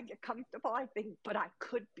I get comfortable, I think, but I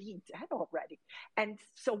could be dead already. And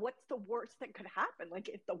so, what's the worst that could happen? Like,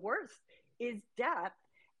 if the worst is death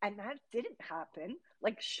and that didn't happen,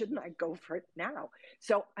 like, shouldn't I go for it now?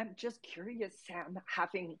 So, I'm just curious, Sam,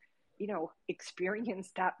 having,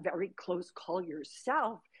 experienced that very close call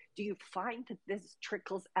yourself, do you find that this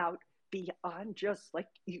trickles out beyond just like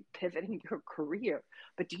you pivoting your career,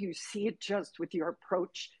 but do you see it just with your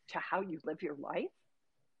approach to how you live your life?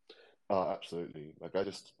 Oh, absolutely. Like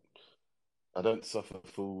I don't suffer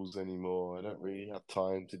fools anymore. I don't really have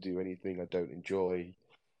time to do anything I don't enjoy.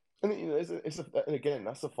 And and again,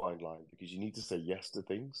 that's a fine line because you need to say yes to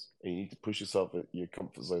things and you need to push yourself at your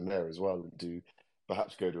comfort zone there as well and do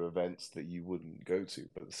perhaps go to events that you wouldn't go to.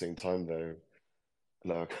 But at the same time, though,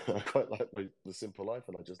 no, I quite like the simple life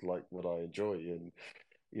and I just like what I enjoy. And,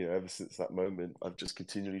 ever since that moment, I've just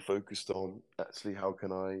continually focused on actually how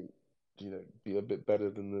can I, be a bit better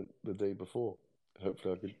than the day before.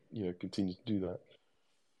 Hopefully I could, continue to do that.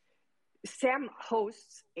 Sam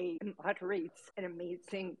hosts and moderates an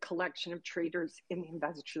amazing collection of traders in the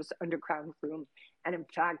Investors Underground Room. And in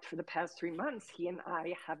fact, for the past 3 months, he and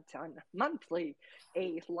I have done monthly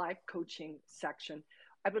a live coaching section.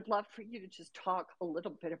 I would love for you to just talk a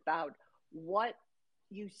little bit about what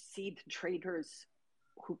you see the traders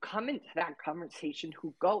who come into that conversation,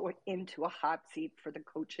 who go into a hot seat for the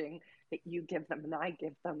coaching that you give them and I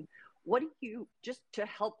give them. What do you, just to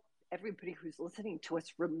help everybody who's listening to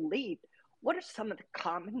us relate, what are some of the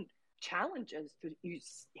common challenges that you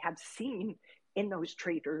have seen in those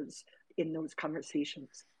traders in those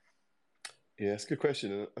conversations? Yeah, it's a good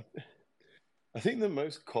question. I think the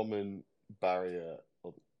most common barrier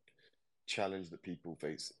or challenge that people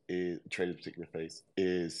face, traders particularly face,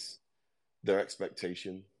 is their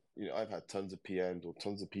expectation. I've had tons of PMs or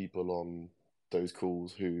tons of people on those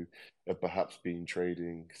calls who have perhaps been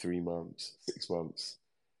trading 3 months, 6 months,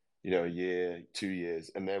 a year, 2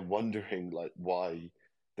 years, and they're wondering like why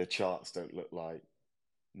their charts don't look like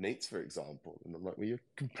Nate's, for example. And I'm like, well, you're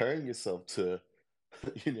comparing yourself to,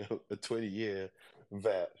 a 20-year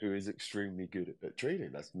vet who is extremely good at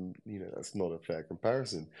trading. That's not a fair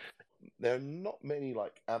comparison. There are not many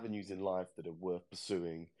like avenues in life that are worth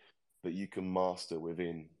pursuing that you can master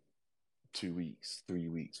within 2 weeks, 3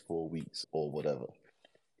 weeks, 4 weeks, or whatever.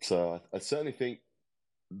 So I certainly think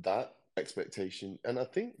that expectation, and I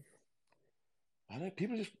know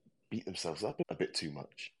people just beat themselves up a bit too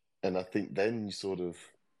much. And I think then they're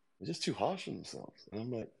just too harsh on themselves. And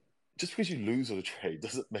I'm like, just because you lose on a trade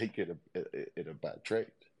doesn't make it a bad trade.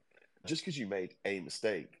 Just because you made a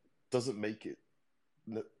mistake doesn't make it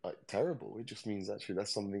look like terrible. It just means actually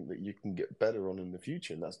that's something that you can get better on in the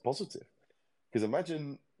future, and that's positive. Because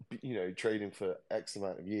imagine, trading for X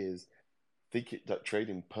amount of years, thinking that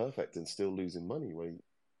trading perfect and still losing money.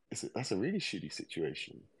 That's a really shitty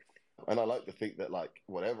situation. And I like to think that like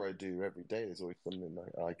whatever I do every day, there's always something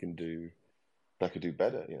that I can do that I could do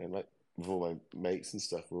better. Like with all my mates and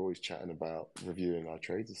stuff, we're always chatting about reviewing our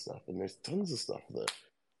trades and stuff. And there's tons of stuff that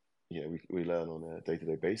we learn on a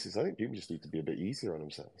day-to-day basis. I think people just need to be a bit easier on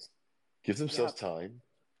themselves, give themselves time,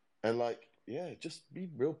 and just be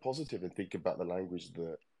real positive and think about the language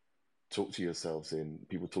that talk to yourselves in.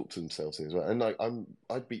 People talk to themselves in as well. And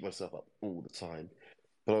I beat myself up all the time,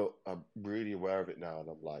 but I'm really aware of it now, and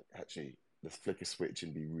I'm like, actually, let's flick a switch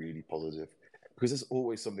and be really positive, because there's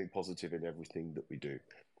always something positive in everything that we do.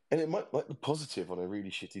 And it might, like, the positive on a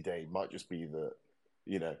really shitty day might just be that,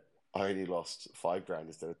 I only lost $5,000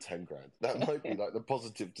 instead of 10 grand. That might be like the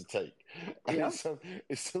positive to take. And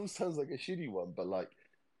it still sounds like a shitty one, but like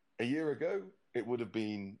a year ago, it would have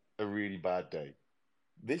been a really bad day.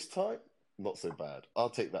 This time, not so bad. I'll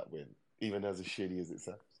take that win, even as shitty as it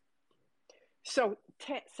sounds. So,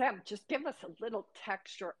 Sam, just give us a little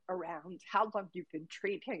texture around how long you've been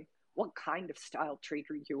trading, what kind of style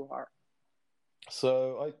trader you are.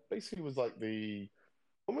 So I basically was like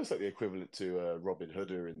almost like the equivalent to a Robin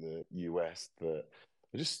Hooder in the US. That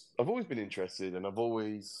I've always been interested, and I've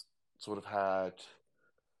always sort of had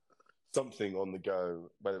something on the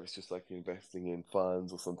go, whether it's just like investing in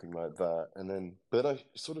funds or something like that. And then I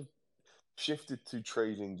sort of shifted to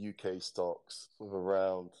trading UK stocks sort of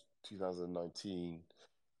around 2019,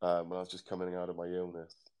 when I was just coming out of my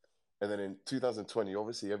illness. And then in 2020,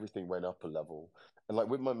 obviously everything went up a level. And like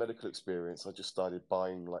with my medical experience, I just started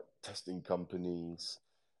buying like testing companies,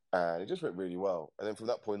 and it just went really well. And then from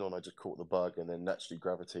that point on, I just caught the bug and then naturally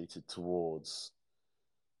gravitated towards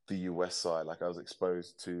the US side. Like I was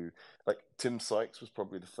exposed to, like, Tim Sykes was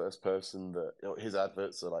probably the first person that, his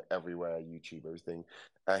adverts are like everywhere, YouTube, everything.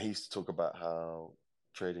 And he used to talk about how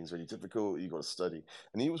trading is really difficult, you got to study.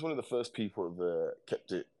 And he was one of the first people that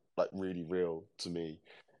kept it like really real to me.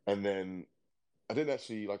 And then I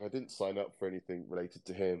didn't sign up for anything related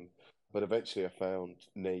to him, but eventually I found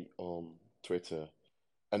Nate on Twitter.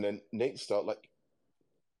 And then Nate started like,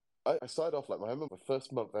 I started off like, I remember my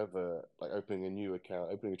first month ever, like opening a new account,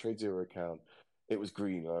 opening a TradeZero account. It was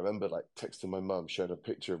green. And I remember like texting my mum, showing a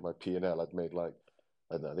picture of my P&L. I'd made like,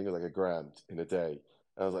 I don't know, I think it was like $1,000 in a day.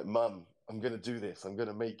 And I was like, Mum, I'm going to do this. I'm going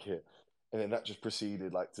to make it. And then that just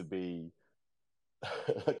proceeded like to be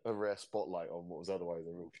like a rare spotlight on what was otherwise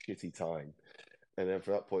a real shitty time. And then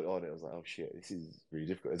from that point on, it was like, oh shit, this is really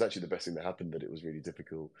difficult. It's actually the best thing that happened, that it was really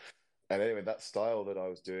difficult. And anyway, that style that I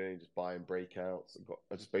was doing, just buying breakouts,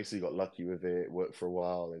 I just basically got lucky with it, worked for a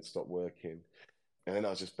while, then stopped working. And then I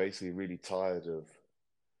was just basically really tired of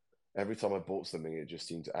every time I bought something, it just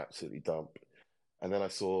seemed to absolutely dump. And then I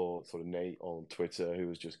saw sort of Nate on Twitter, who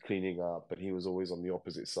was just cleaning up, but he was always on the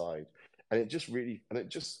opposite side. And I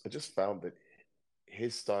just found that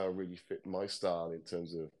his style really fit my style in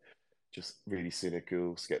terms of just really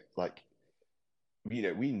cynical, like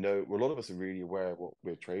we know a lot of us are really aware of what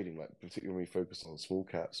we're trading, like particularly when we focus on small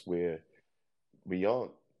caps, where we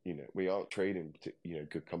aren't, we aren't trading,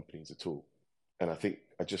 good companies at all. And I think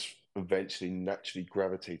I just eventually naturally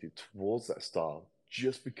gravitated towards that style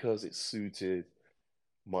just because it suited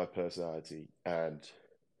my personality. And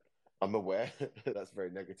I'm aware that's very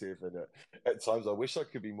negative, and at times I wish I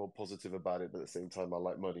could be more positive about it. But at the same time, I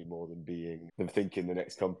like money more than thinking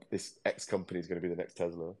this X company is going to be the next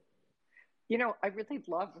Tesla. I really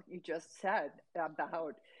love what you just said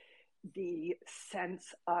about the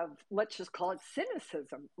sense of, let's just call it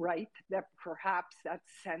cynicism, right? That perhaps that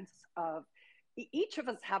sense of each of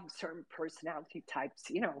us have certain personality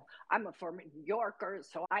types. I'm a former New Yorker,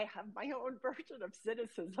 so I have my own version of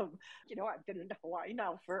cynicism. I've been in Hawaii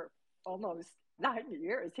now for almost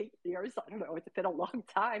 8 years. I don't know, it's been a long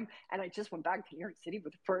time. And I just went back to New York City for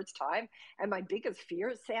the first time. And my biggest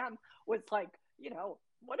fear, Sam, was like,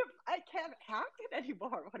 what if I can't hack it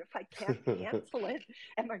anymore? What if I can't cancel it?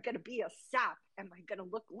 Am I going to be a sap? Am I going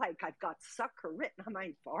to look like I've got sucker written on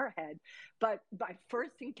my forehead? But my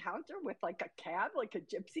first encounter with like a cab, like a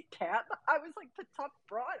gypsy cab, I was like the tough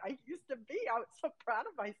broad I used to be. I was so proud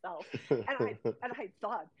of myself. And I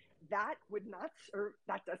thought, that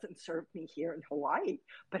doesn't serve me here in Hawaii,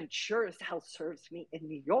 but it sure as hell serves me in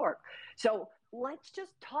New York. So let's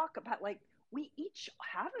just talk about, like, we each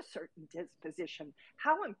have a certain disposition.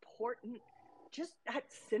 How important just that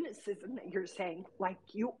cynicism that you're saying, like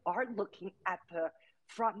you are looking at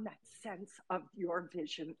from that sense of your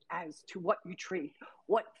vision as to what you trade,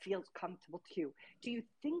 what feels comfortable to you. Do you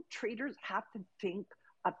think traders have to think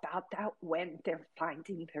about that when they're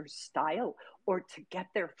finding their style or to get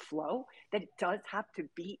their flow, that it does have to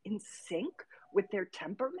be in sync with their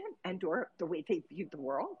temperament and or the way they view the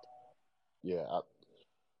world? Yeah,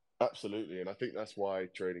 absolutely. And I think that's why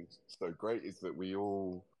trading's so great, is that we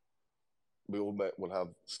all will have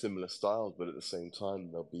similar styles, but at the same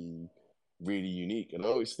time they'll be really unique. And I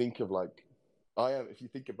always think of, like, if you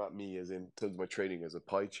think about me as in terms of my trading as a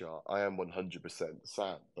pie chart, I am 100%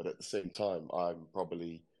 Sam, but at the same time I'm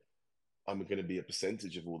going to be a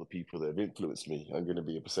percentage of all the people that have influenced me. I'm going to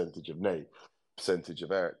be a percentage of Nate, percentage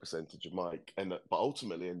of Eric, percentage of Mike, but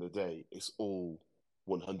ultimately in the day it's all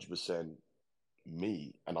 100%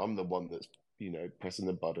 me, and I'm the one that's pressing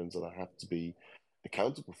the buttons, and I have to be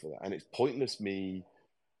accountable for that. And it's pointless me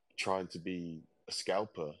trying to be a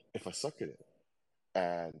scalper if I suck at it.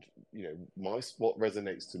 And what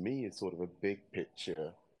resonates to me is sort of a big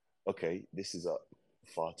picture. Okay, this is up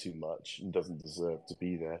far too much and doesn't deserve to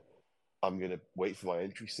be there. I'm going to wait for my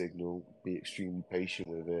entry signal, be extremely patient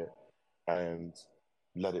with it, and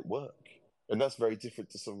let it work. And that's very different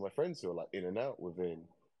to some of my friends who are like in and out within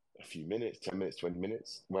a few minutes, 10 minutes, 20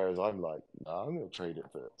 minutes. Whereas I'm like, nah, I'm going to trade it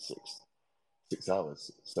for 6 hours,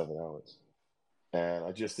 7 hours. And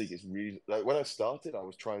I just think it's really, like, when I started, I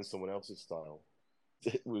was trying someone else's style.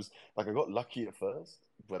 It was like, I got lucky at first,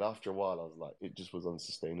 but after a while I was like, it just was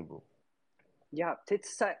unsustainable. Yeah,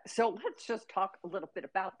 so let's just talk a little bit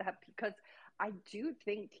about that, because I do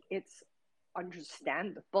think it's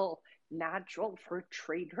understandable, natural for a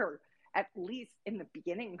trader, at least in the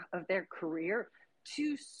beginning of their career,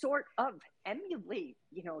 to sort of emulate,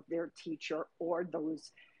 their teacher or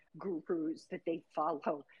those gurus that they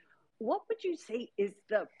follow. What would you say is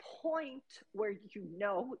the point where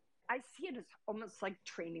I see it as almost like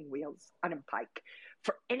training wheels on a bike.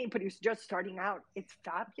 For anybody who's just starting out, it's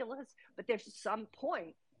fabulous, but there's some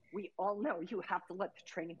point, we all know, you have to let the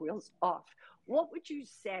training wheels off. What would you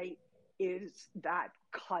say is that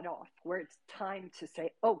cutoff where it's time to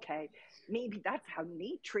say, okay, maybe that's how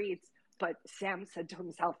Nate trades, but Sam said to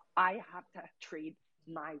himself, I have to trade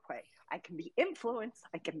my way. I can be influenced,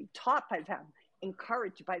 I can be taught by them,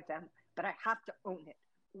 encouraged by them, but I have to own it.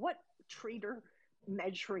 What trader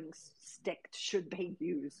measuring stick should they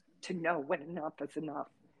use to know when enough is enough,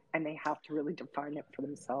 and they have to really define it for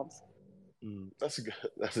themselves?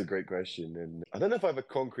 That's a great question, and I don't know if I have a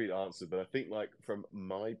concrete answer, but I think, like, from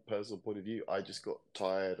my personal point of view, I just got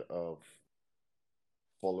tired of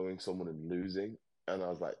following someone and losing, and I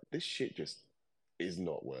was like, this shit just is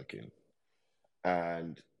not working.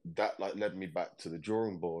 And that, like, led me back to the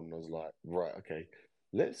drawing board, and I was like, right, okay,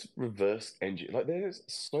 let's reverse engineer. Like, there's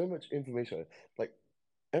so much information, like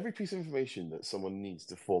every piece of information that someone needs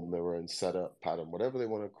to form their own setup, pattern, whatever they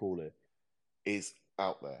want to call it, is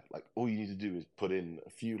out there. Like, all you need to do is put in a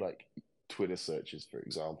few, like, Twitter searches, for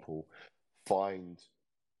example, find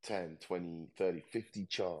 10, 20, 30, 50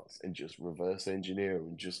 charts and just reverse engineer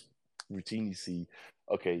and just routinely see,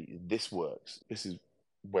 okay, this works. This is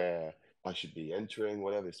where I should be entering,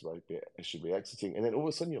 whatever, this is where I should be exiting. And then all of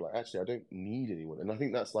a sudden you're like, actually, I don't need anyone. And I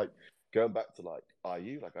think that's like going back to, like, are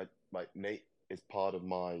you? Like Nate is part of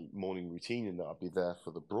my morning routine in that I'll be there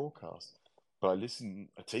for the broadcast. But I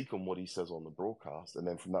take on what he says on the broadcast, and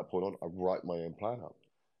then from that point on, I write my own plan up.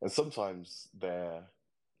 And sometimes they're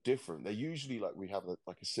different. They're usually like we have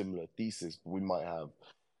like a similar thesis, but we might have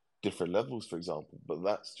different levels, for example. But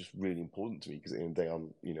that's just really important to me because at the end of the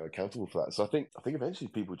day, I'm accountable for that. So I think eventually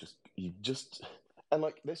people and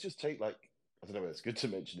like let's just take like I don't know whether it's good to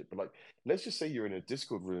mention it, but like let's just say you're in a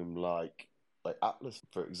Discord room like Atlas,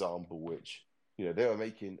 for example, which they are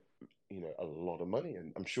making a lot of money,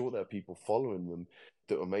 and I'm sure there are people following them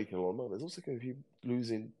that are making a lot of money. There's also going to be people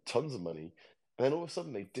losing tons of money, and then all of a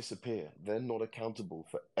sudden they disappear. They're not accountable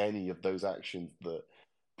for any of those actions that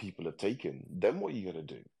people have taken. Then what are you going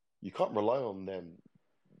to do? You can't rely on them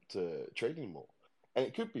to trade anymore. And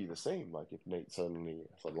it could be the same, like if Nate suddenly,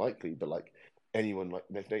 it's unlikely, but like anyone, like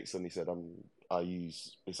if Nate suddenly said,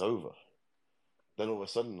 it's over, then all of a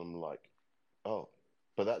sudden I'm like, oh,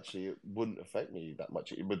 but actually it wouldn't affect me that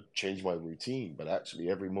much. It would change my routine, but actually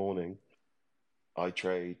every morning I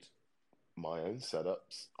trade my own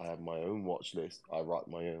setups, I have my own watch list, I write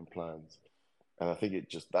my own plans. And I think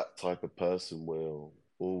that type of person will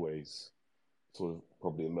always sort of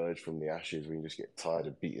probably emerge from the ashes when you just get tired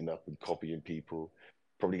of beating up and copying people.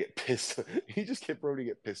 Probably get pissed. Probably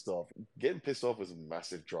get pissed off. Getting pissed off was a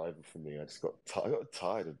massive driver for me. I got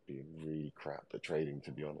tired of being really crap at trading,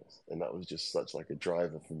 to be honest. And that was just such like a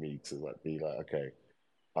driver for me to like be like, okay,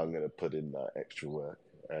 I'm gonna put in that extra work.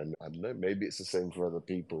 And I don't know, maybe it's the same for other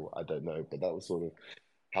people. I don't know, but that was sort of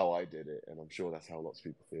how I did it, and I'm sure that's how lots of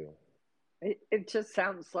people feel. It just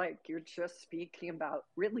sounds like you're just speaking about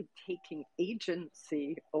really taking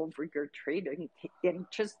agency over your trading and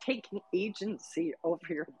just taking agency over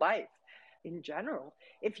your life in general.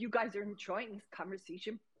 If you guys are enjoying this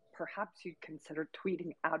conversation, perhaps you'd consider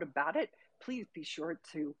tweeting out about it. Please be sure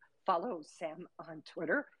to follow Sam on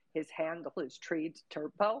Twitter. His handle is Trades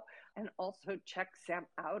Turbo. And also check Sam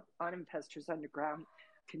out on Investors Underground.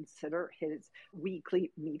 Consider his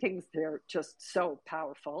weekly meetings. They're just so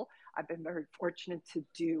powerful. I've been very fortunate to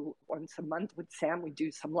do once a month with Sam. We do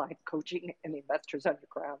some live coaching in the Investors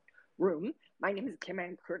Underground room. My name is Kim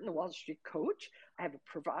Ann Curtin, the Wall Street Coach. I have a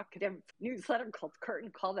provocative newsletter called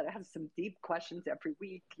Curtain Call that has some deep questions every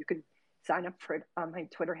week. You can sign up for it on my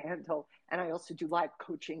Twitter handle. And I also do live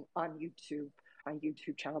coaching on YouTube. My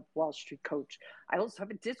YouTube channel, Wall Street Coach. I also have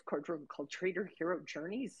a Discord room called Trader Hero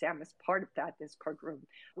Journeys. Sam is part of that Discord room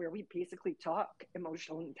where we basically talk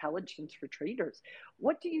emotional intelligence for traders.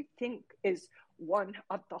 What do you think is one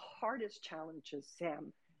of the hardest challenges,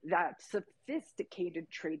 Sam, that sophisticated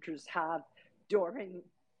traders have during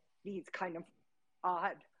these kind of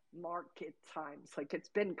odd market times? Like it's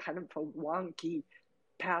been kind of a wonky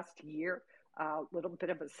past year. A little bit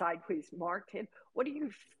of a sideways market. What do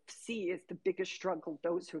you see as the biggest struggle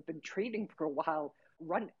those who have been trading for a while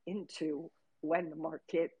run into when the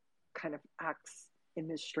market kind of acts in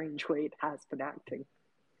this strange way it has been acting?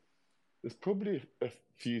 There's probably a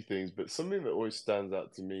few things, but something that always stands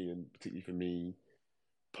out to me, and particularly for me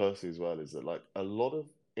personally as well, is that like a lot of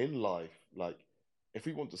in life, like if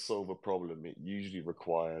we want to solve a problem, it usually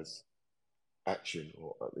requires action,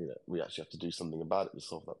 or we actually have to do something about it to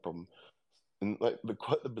solve that problem. And like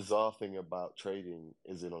quite the bizarre thing about trading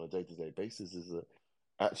is on a day-to-day basis is that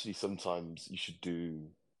actually sometimes you should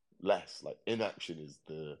do less. Like inaction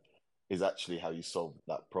is actually how you solve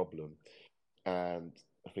that problem. And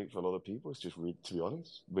I think for a lot of people, it's just really, to be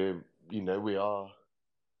honest, we are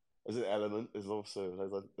as an element. There's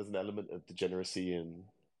an element of degeneracy in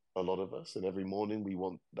a lot of us, and every morning we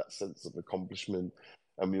want that sense of accomplishment,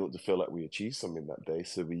 and we want to feel like we achieved something that day.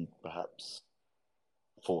 So we perhaps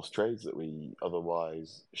force trades that we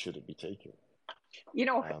otherwise shouldn't be taking.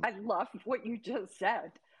 I love what you just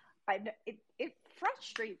said. It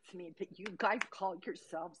frustrates me that you guys call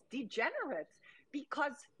yourselves degenerates,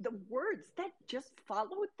 because the words that just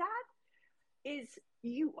follow that is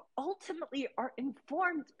you ultimately are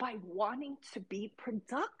informed by wanting to be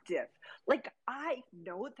productive. Like, I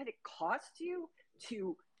know that it costs you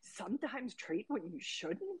to sometimes trade when you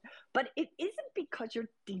shouldn't, but it isn't because you're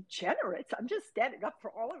degenerates. I'm just standing up for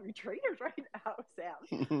all of you traders right now, Sam.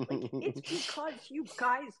 Like, it's because you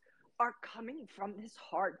guys are coming from this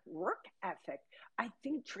hard work ethic. I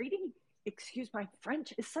think trading, excuse my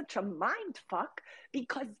French, is such a mind fuck,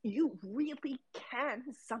 because you really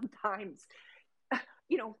can sometimes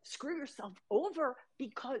screw yourself over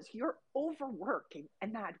because you're overworking.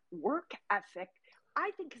 And that work ethic,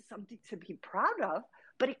 I think, is something to be proud of,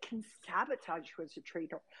 but it can sabotage you as a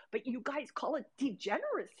trader. But you guys call it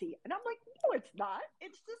degeneracy. And I'm like, no, it's not.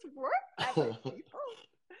 It's just work ethic, people.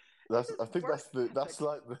 That's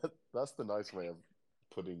the nice way of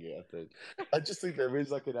putting it. I think. I just think there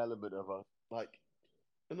is like an element of a like,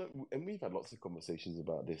 and we've had lots of conversations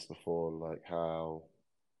about this before, like how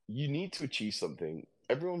you need to achieve something.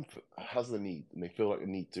 Everyone has the need, and they feel like they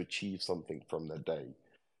need to achieve something from their day,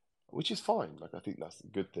 which is fine. Like I think that's a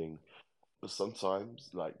good thing. But sometimes,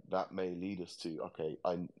 like that may lead us to okay,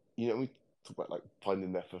 we talk about like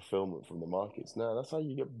finding their fulfillment from the markets. No, that's how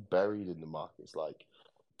you get buried in the markets. Like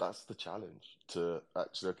that's the challenge to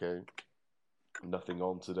actually okay, nothing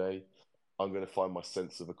on today. I'm going to find my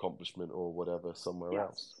sense of accomplishment or whatever somewhere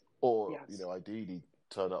else, Yes. or Yes. Ideally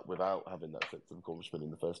turn up without having that sense of accomplishment in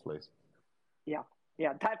the first place. Yeah.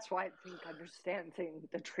 Yeah. That's why I think understanding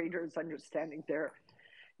the traders, understanding their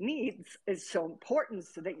needs is so important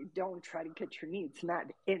so that you don't try to get your needs met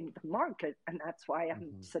in the market. And that's why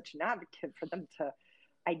I'm such an advocate for them to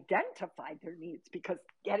identify their needs, because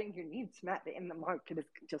getting your needs met in the market is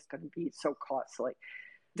just going to be so costly.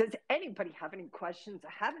 Does anybody have any questions?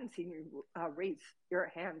 I haven't seen you raise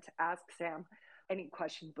your hand to ask Sam any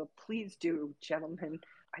questions, but please do, gentlemen.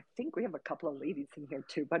 I think we have a couple of ladies in here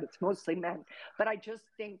too, but it's mostly men. But I just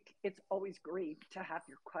think it's always great to have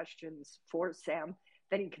your questions for Sam.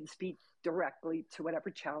 Then he can speak directly to whatever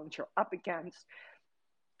challenge you're up against.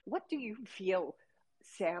 What do you feel,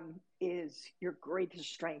 Sam, is your greatest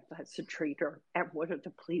strength as a trader? And what are the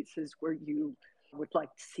places where you would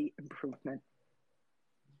like to see improvement?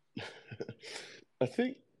 I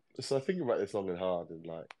think so. I think about this long and hard, and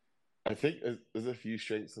like I think there's a few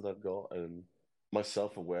strengths that I've got, and my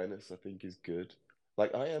self-awareness I think is good.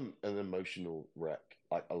 Like I am an emotional wreck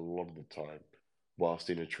like a lot of the time whilst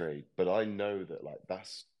in a trade, but I know that like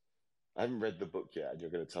that's I haven't read the book yet, and you're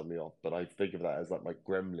going to tell me off, but I think of that as like my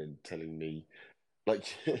gremlin telling me, like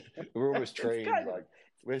we're almost trained, like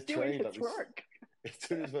we're doing trained, its like work.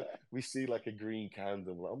 we see like a green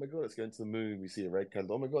candle, like oh my god, it's going to the moon. We see a red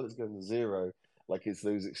candle, oh my god, it's going to zero. Like it's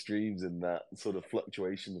those extremes in that sort of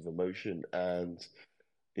fluctuation of emotion, and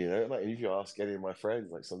like if you ask any of my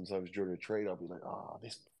friends, like sometimes during a trade, I'll be like,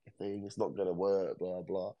 this thing, it's not going to work, blah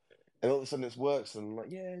blah, and all of a sudden it works, and I'm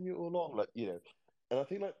like, yeah, and you're all on, like and I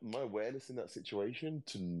think like my awareness in that situation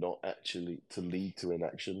to not actually to lead to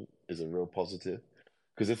inaction is a real positive.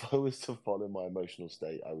 Because if I was to follow my emotional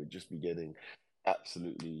state, I would just be getting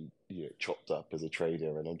absolutely chopped up as a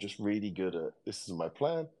trader. And I'm just really good at this is my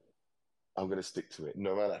plan. I'm going to stick to it,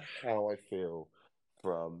 no matter how I feel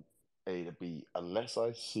from A to B. Unless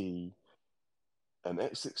I see an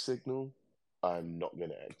exit signal, I'm not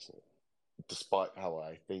going to exit, despite how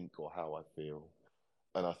I think or how I feel.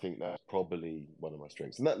 And I think that's probably one of my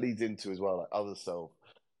strengths. And that leads into as well, like other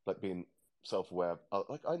like being self-aware.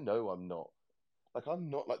 Like I know I'm not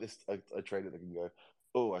like this a trader that can go,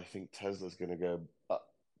 oh, I think Tesla's going to go up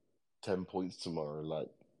 10 points tomorrow. Like,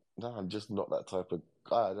 no, I'm just not that type of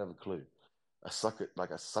guy. I don't have a clue. I suck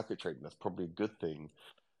at trading. That's probably a good thing.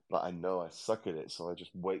 But I know I suck at it, so I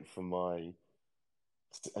just wait for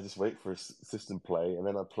a system play, and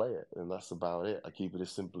then I play it, and that's about it. I keep it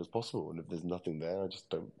as simple as possible, and if there's nothing there,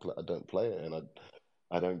 I don't play it, and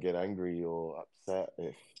I don't get angry or upset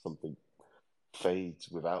if something fades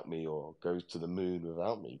without me or goes to the moon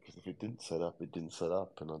without me, because if it didn't set up, it didn't set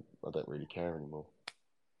up, and I don't really care anymore.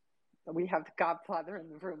 We have the Godfather in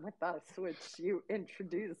the room with us, which you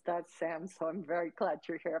introduced us, Sam. So I'm very glad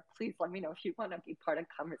you're here. Please let me know if you want to be part of the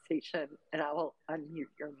conversation, and I will unmute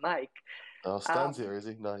your mic. Stan's here, is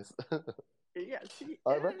he? Nice. Yes, he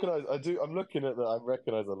I is. recognize. I do. I'm looking at that. I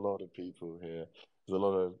recognize a lot of people here. There's a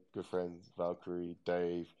lot of good friends: Valkyrie,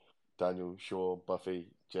 Dave, Daniel, Shaw, Buffy,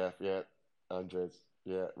 Jeff. Yeah, Andres.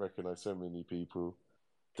 Yeah, recognize so many people.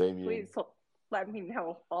 Damien. Please let me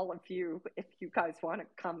know, all of you, if you guys want to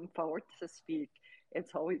come forward to speak.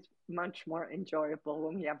 It's always much more enjoyable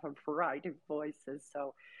when we have a variety of voices.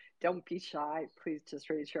 So don't be shy. Please just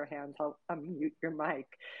raise your hands. I'll unmute your mic.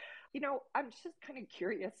 I'm just kind of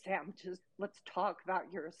curious, Sam, just let's talk about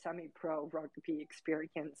your semi-pro rugby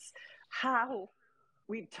experience. How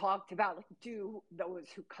we've talked about, like, do those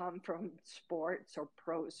who come from sports or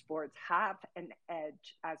pro sports have an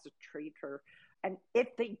edge as a trader? And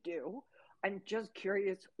if they do, I'm just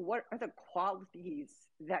curious, what are the qualities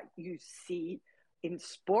that you see in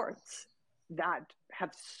sports that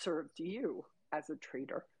have served you as a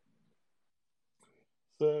trader?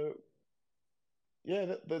 So,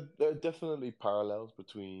 yeah, there are definitely parallels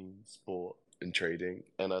between sport and trading,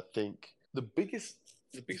 and I think the biggest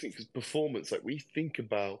thing is performance. Like we think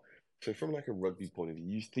about, so from like a rugby point of view,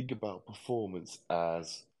 you think about performance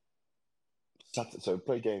as Saturday. So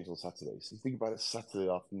play games on Saturdays. So you think about it Saturday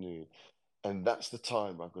afternoon, and that's the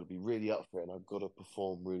time I've got to be really up for it, and I've got to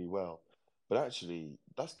perform really well. But actually,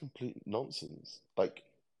 that's complete nonsense. Like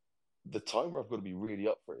the time where I've got to be really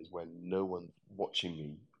up for it is when no one's watching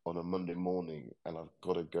me on a Monday morning and I've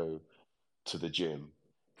got to go to the gym.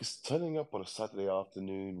 Because turning up on a Saturday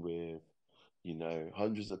afternoon with,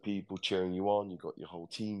 hundreds of people cheering you on, you've got your whole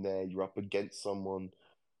team there, you're up against someone.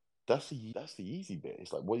 That's the easy bit.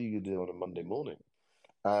 It's like, what are you gonna do on a Monday morning?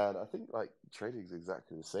 And I think like trading is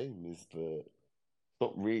exactly the same.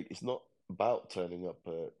 It's not about turning up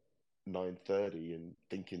at 9:30 and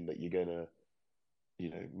thinking that you're gonna,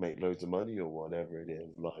 make loads of money or whatever it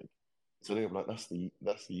is. Like turning up, like that's the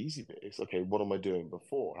easy bit. It's okay, what am I doing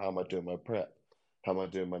before? How am I doing my prep? How am I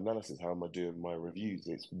doing my analysis? How am I doing my reviews?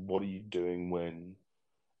 It's what are you doing when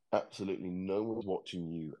absolutely no one's watching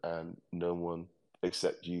you and no one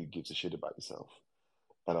except you gives a shit about yourself.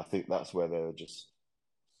 And I think that's where there are just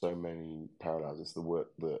so many parallels. It's the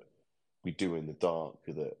work that we do in the dark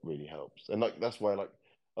that really helps. And like that's why like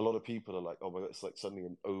a lot of people are like, oh my God, it's like suddenly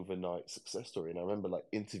an overnight success story. And I remember like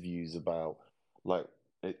interviews about like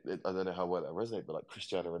I don't know how well that resonate, but like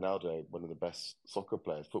Cristiano Ronaldo, one of the best soccer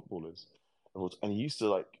players, footballers, and he used to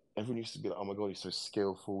like everyone used to be like, oh my God, he's so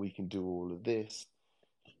skillful, he can do all of this.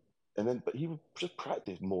 And then, but he would just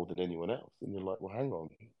practice more than anyone else. And you're like, well, hang on,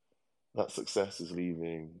 that success is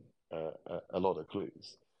leaving a lot of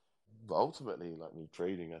clues. But ultimately, like me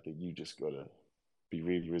trading, I think you just gotta be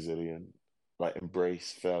really resilient, like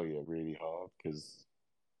embrace failure really hard because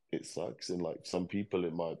it sucks. And like some people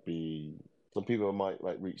might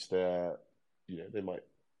like reach their, they might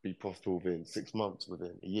be profitable within 6 months,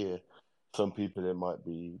 within a year. Some people it might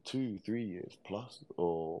be 2, 3 years plus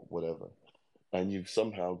or whatever. And you've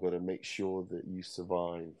somehow got to make sure that you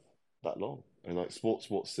survive that long. And like sport's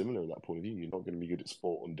similar in that point of view. You're not going to be good at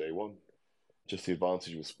sport on day one. Just the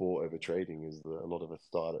advantage of sport over trading is that a lot of us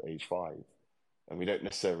start at age 5, and we don't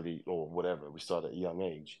necessarily, or whatever, we start at a young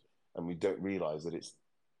age, and we don't realize that it's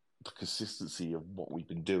the consistency of what we've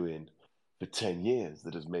been doing for 10 years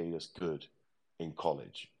that has made us good in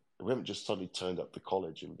college. We haven't just suddenly turned up to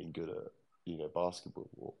college and been good at,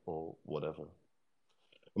 basketball or whatever.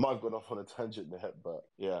 I might have gone off on a tangent there, but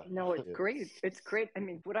yeah. No, it's great. It's great. I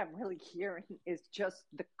mean, what I'm really hearing is just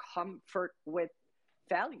the comfort with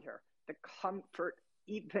failure, the comfort,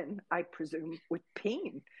 even, I presume, with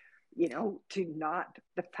pain. The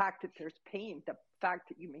fact that there's pain, the fact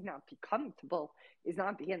that you may not be comfortable is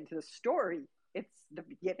not the end of the story. It's the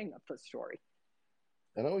beginning of the story.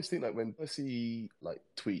 And I always think like when I see like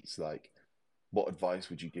tweets like, what advice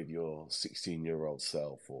would you give your 16-year-old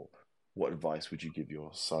self, or what advice would you give your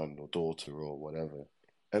son or daughter or whatever?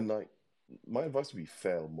 And like my advice would be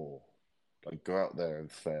fail more. Like go out there and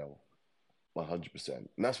fail 100%. And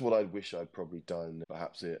that's what I wish I'd probably done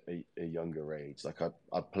perhaps at a younger age. Like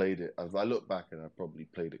I played it, as I look back and I probably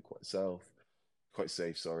played it quite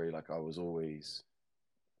safe, sorry. Like I was always,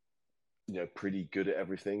 pretty good at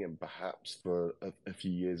everything, and perhaps for a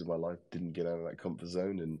few years of my life didn't get out of that comfort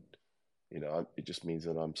zone. And, it just means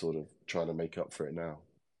that I'm sort of trying to make up for it now.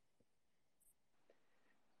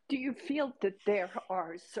 Do you feel that there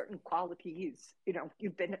are certain qualities,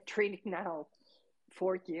 you've been at trading now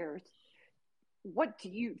 4 years. What do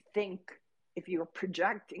you think, if you're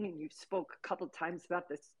projecting, and you spoke a couple of times about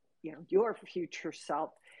this, your future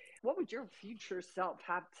self, what would your future self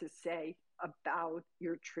have to say about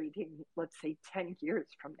your trading, let's say 10 years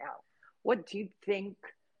from now? What do you think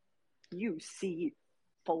you see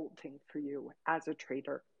folding for you as a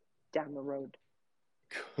trader down the road?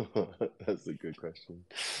 That's a good question.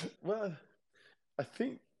 Well, I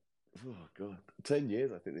think, oh God, 10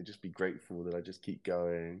 years, I think they'd just be grateful that I just keep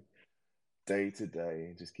going day to day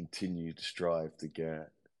and just continue to strive to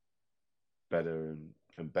get better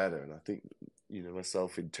and better. And I think,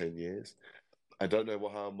 myself in 10 years, I don't know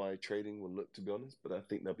how my trading will look, to be honest, but I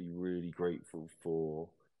think they'll be really grateful for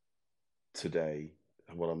today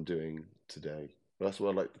and what I'm doing today. But that's what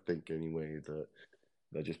I like to think anyway, that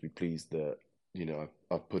they'll just be pleased that,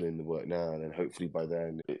 I've put in the work now, and then hopefully by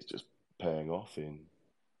then it's just paying off and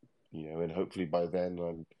hopefully by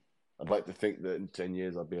then I'd like to think that in 10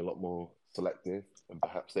 years I'll be a lot more selective, and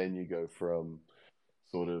perhaps then you go from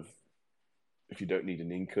sort of, if you don't need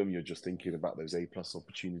an income, you're just thinking about those A+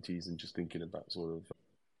 opportunities and just thinking about sort of,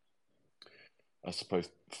 I suppose,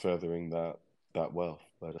 furthering that wealth.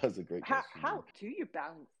 But that's a great question. How do you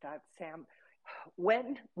balance that, Sam,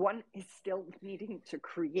 when one is still needing to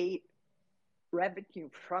create revenue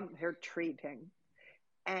from their trading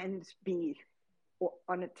and be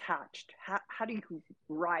unattached? How do you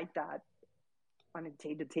ride that on a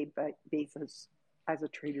day-to-day basis as a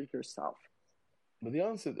trader yourself? Well, the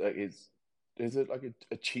answer is it like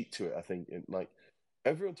a cheat to it, I think. Like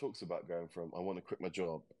everyone talks about going from, I want to quit my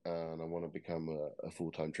job and I want to become a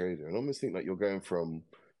full-time trader. And I almost think like you're going from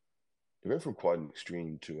They went from quite an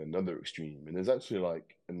extreme to another extreme, and there's actually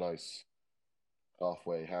like a nice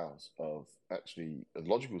halfway house of actually a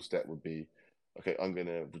logical step would be, okay, I'm going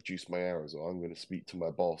to reduce my hours, or I'm going to speak to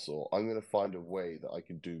my boss, or I'm going to find a way that I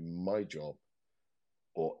can do my job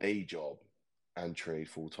or a job and trade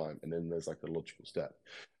full time. And then there's like a logical step.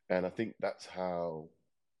 And I think that's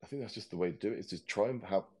just the way to do it, is just try and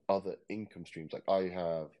have other income streams. Like I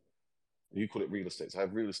have, you call it real estate. So I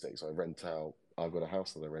have real estate. So I've got a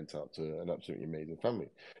house that I rent out to an absolutely amazing family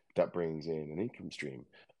that brings in an income stream.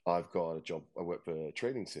 I've got a job, I work for a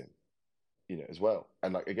trading sim, as well.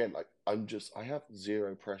 And like, again, like I have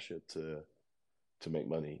zero pressure to make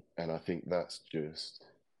money. And I think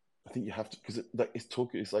I think you have to, because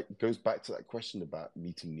it's like, it goes back to that question about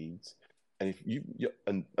meeting needs. And if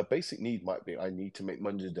and a basic need might be, I need to make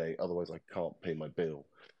money today, otherwise I can't pay my bill.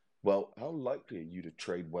 Well, how likely are you to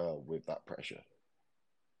trade well with that pressure?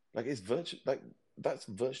 Like that's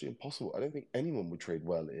virtually impossible. I don't think anyone would trade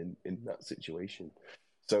well in that situation.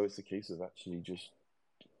 So it's a case of actually just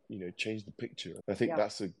change the picture. I think Yeah.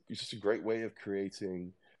 it's just a great way of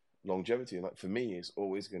creating longevity. And like for me, it's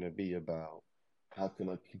always going to be about how can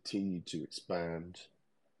I continue to expand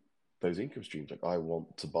those income streams. Like I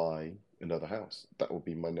want to buy another house. That will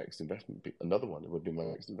be my next investment piece. Another one, it would be my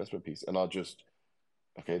next investment piece. And I'll just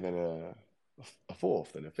then a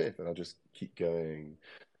fourth, then a fifth, and I'll just keep going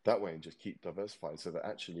that way and just keep diversifying so that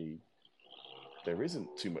actually there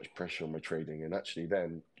isn't too much pressure on my trading. And actually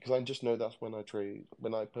then, because I just know that's when I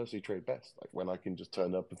personally trade best, like when I can just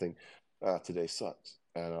turn up and think, today sucks,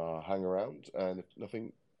 and I'll hang around, and if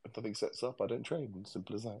nothing sets up, I don't trade.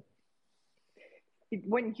 Simple as that.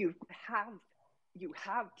 When you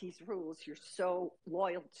have these rules you're so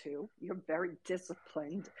loyal to, you're very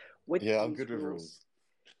disciplined with Yeah, I'm these good with rules.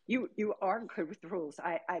 You are good with rules.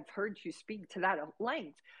 I've heard you speak to that at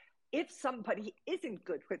length. If somebody isn't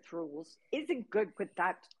good with rules, isn't good with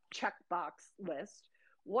that checkbox list,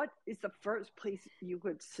 what is the first place you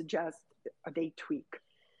would suggest they tweak?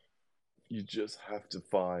 You just have to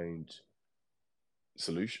find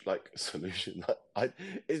solution.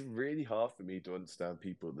 It's really hard for me to understand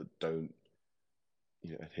people that don't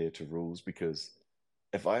adhere to rules, because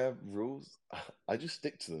if I have rules, I just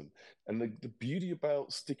stick to them. And the beauty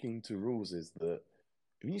about sticking to rules is that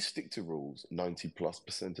when you stick to rules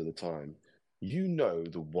 90+% of the time,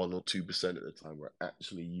 the 1 or 2% of the time where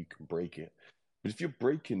actually you can break it. But if you're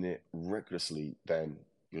breaking it recklessly, then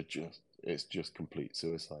it's just complete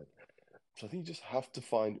suicide. So I think you just have to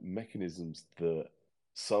find mechanisms that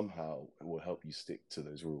somehow will help you stick to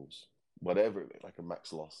those rules, whatever it is, like a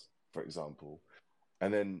max loss, for example,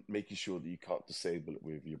 and then making sure that you can't disable it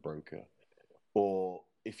with your broker. Or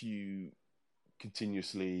if you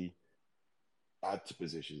continuously add to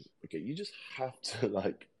positions, okay, you just have to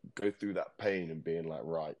like go through that pain and being like,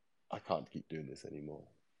 right, I can't keep doing this anymore.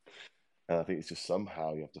 And I think it's just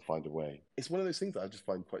somehow you have to find a way. It's one of those things that I just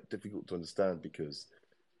find quite difficult to understand because,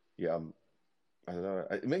 yeah, I don't know.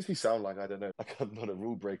 It makes me sound like, I don't know, like I'm not a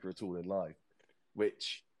rule breaker at all in life,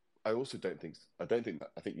 which I also don't think. I don't think that.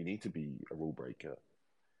 I think you need to be a rule breaker.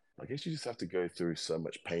 I guess you just have to go through so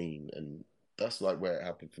much pain, and that's like where it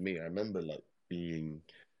happened for me. I remember like seeing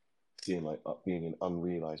like being in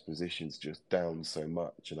unrealized positions, just down so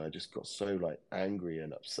much, and I just got so like angry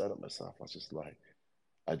and upset at myself. I was just like,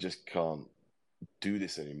 I just can't do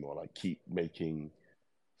this anymore. Like keep making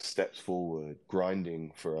steps forward,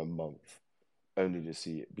 grinding for a month, only to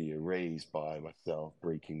see it be erased by myself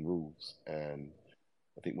breaking rules. And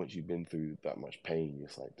I think once you've been through that much pain,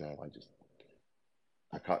 it's like, damn,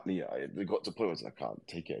 I can't. Yeah, it got to a point where I can't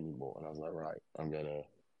take it anymore, and I was like, right, I'm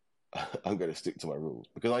gonna stick to my rules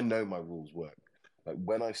because I know my rules work. Like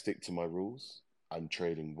when I stick to my rules, I'm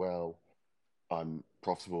trading well, I'm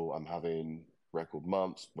profitable, I'm having record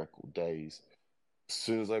months, record days. As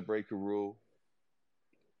soon as I break a rule,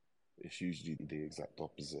 it's usually the exact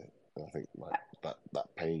opposite. And I think like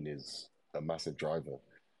that pain is a massive driver.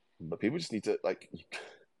 But people just need to like.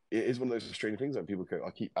 It is one of those strange things when people go,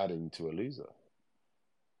 "I keep adding to a loser."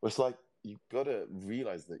 But it's like you've got to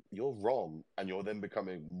realize that you're wrong, and you're then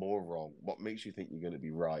becoming more wrong. What makes you think you're going to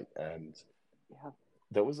be right? And Yeah.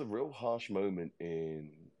 there was a real harsh moment in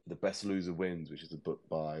The Best Loser Wins, which is a book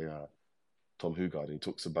by Tom Hugard. And he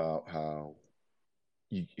talks about how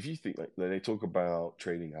if you think like they talk about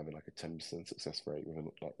trading having like a 10% success rate with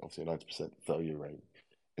like obviously a 90% failure rate,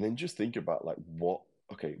 and then just think about like what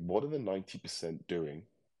are the 90% doing,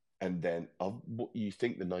 and then of what you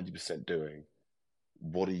think the 90% doing,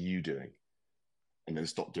 what are you doing, and then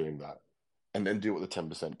stop doing that, and then do what the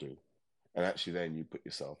 10% do, and actually then you put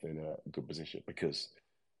yourself in a good position because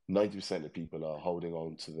 90% of people are holding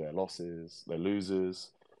on to their losses, they're losers,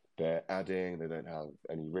 They're adding, they don't have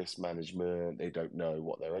any risk management, they don't know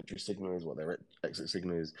what their entry signal is, what their exit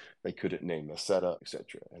signal is, they couldn't name their setup,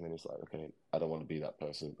 etc. And then it's like, okay, I don't want to be that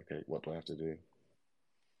person. Okay, what do I have to do?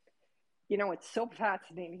 It's so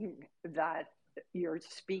fascinating that you're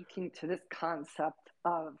speaking to this concept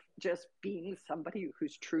of just being somebody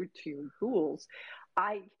who's true to your rules.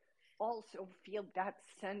 I also feel that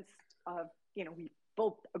sense of, we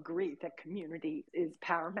both agree that community is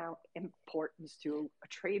paramount importance to a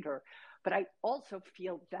trader. But I also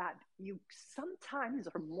feel that you sometimes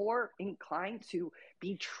are more inclined to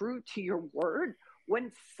be true to your word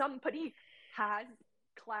when somebody has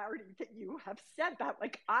clarity that you have said that,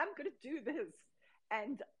 like, I'm going to do this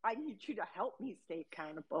and I need you to help me stay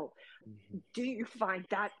accountable. Mm-hmm. Do you find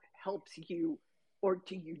that helps you? Or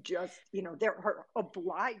do you just, there are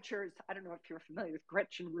obligers. I don't know if you're familiar with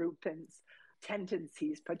Gretchen Rubin's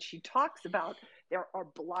tendencies, but she talks about there are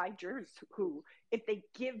obligers who, if they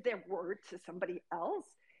give their word to somebody else,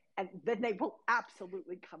 and then they will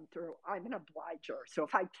absolutely come through. I'm an obliger. So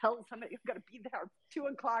if I tell somebody I'm going to be there at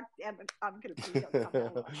 2:00, damn it, I'm going to be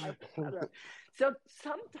there. So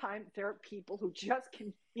sometimes there are people who just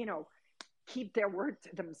can, keep their word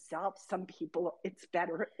to themselves. Some people, it's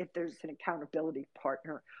better if there's an accountability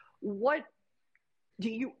partner. What do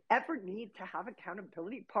you ever need to have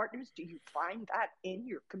accountability partners? Do you find that in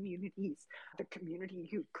your communities, the community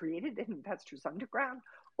you created in Investors Underground,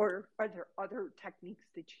 or are there other techniques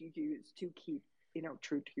that you use to keep,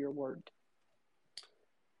 true to your word?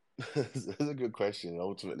 That's a good question.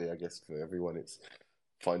 Ultimately, I guess for everyone, it's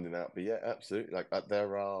finding out. But yeah, absolutely. Like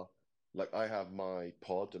there are, like I have my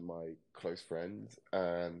pod and my close friends,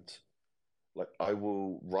 and like I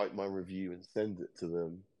will write my review and send it to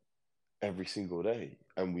them every single day,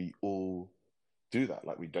 and we all do that.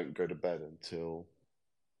 Like we don't go to bed until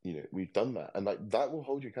we've done that, and like that will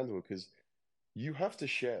hold you accountable because you have to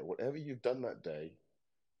share whatever you've done that day.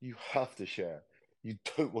 You have to share. You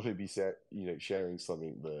don't want to be sharing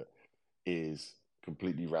something that is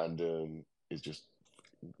completely random, is just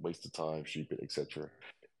waste of time, stupid, etc.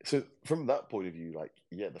 So from that point of view, like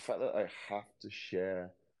yeah, the fact that I have to share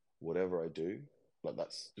whatever I do, like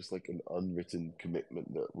that's just like an unwritten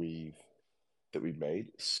commitment that we've made,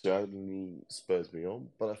 certainly spurs me on.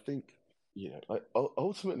 But I think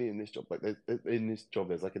ultimately in this job, like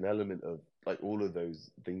there's like an element of like all of those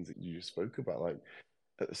things that you just spoke about, like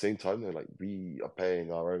at the same time, though, like we are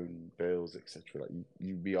paying our own bills, etc. Like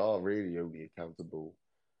we are really only accountable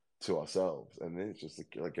to ourselves, and then it's just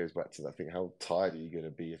like goes back to that thing: how tired are you going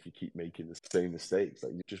to be if you keep making the same mistakes?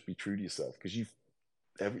 Like you just be true to yourself because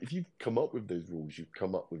if you've come up with those rules, you've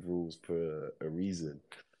come up with rules for a reason.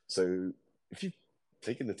 So if you've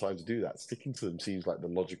taken the time to do that, sticking to them seems like the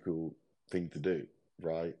logical thing to do,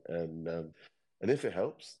 right? And if it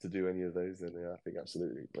helps to do any of those, then yeah, I think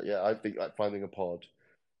absolutely. But yeah, I think like finding a pod.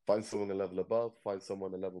 Find someone a level above, find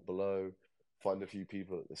someone a level below, find a few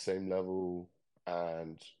people at the same level,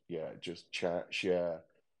 and yeah, just chat, share.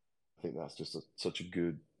 I think that's just such a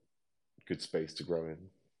good space to grow in.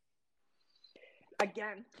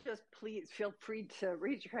 Again, just please feel free to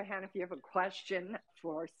raise your hand if you have a question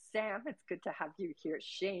for Sam. It's good to have you here,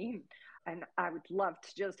 Shane. And I would love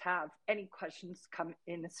to just have any questions come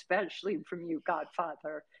in, especially from you,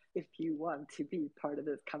 Godfather, if you want to be part of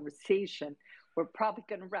this conversation. We're probably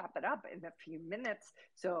going to wrap it up in a few minutes.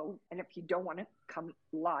 And if you don't want to come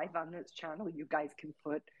live on this channel, you guys can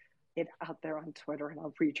put it out there on Twitter and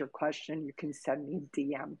I'll read your question. You can send me a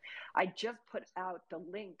DM. I just put out the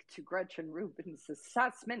link to Gretchen Rubin's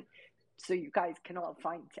assessment so you guys can all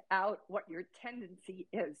find out what your tendency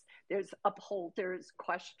is. There's upholders,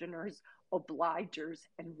 questioners, obligers,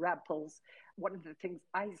 and rebels. One of the things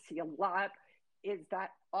I see a lot is that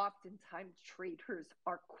oftentimes traders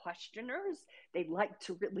are questioners. They like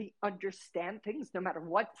to really understand things no matter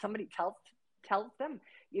what somebody tells them,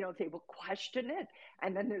 they will question it.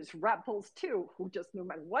 And then there's rebels too, who just no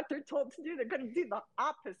matter what they're told to do, they're going to do the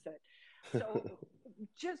opposite. So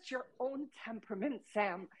just your own temperament,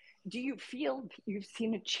 Sam, do you feel you've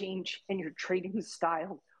seen a change in your trading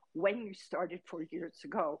style when you started 4 years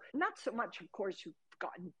ago? Not so much, of course, you've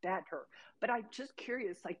gotten better, but I'm just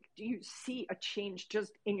curious, like, do you see a change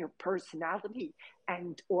just in your personality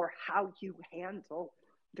and or how you handle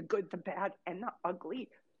the good, the bad, and the ugly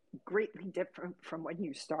greatly different from when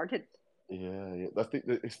you started? Yeah. I think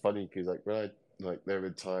that it's funny because there are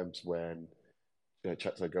times when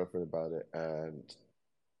chat to my girlfriend about it, and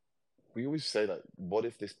we always say like, what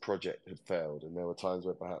if this project had failed? And there were times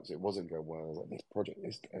where perhaps it wasn't going well. I was like, this project,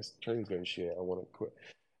 this training's going shit. I want to quit.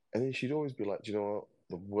 And then she'd always be like, do you know what?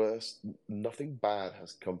 The worst, nothing bad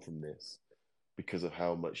has come from this. because of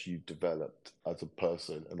how much you've developed as a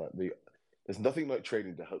person. And like there's nothing like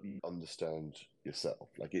trading to help you understand yourself.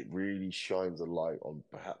 Like it really shines a light on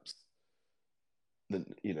perhaps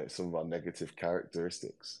some of our negative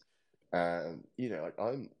characteristics. And like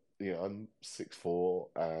I'm 6'4"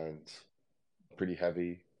 and pretty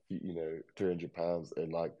heavy, 300 pounds,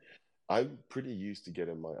 and like I'm pretty used to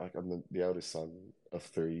getting like I'm the eldest son of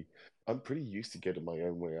three. I'm pretty used to getting my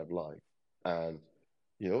own way of life, and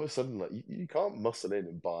all of a sudden, like you can't muscle in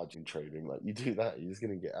and barge in trading. Like you do that, you're just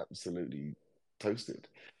gonna get absolutely toasted.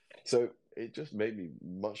 So it just made me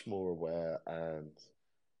much more aware and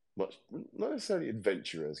much not necessarily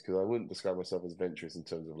adventurous, because I wouldn't describe myself as adventurous in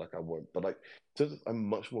terms of like I won't, but like in terms of I'm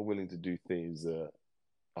much more willing to do things that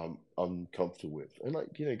I'm uncomfortable with. And like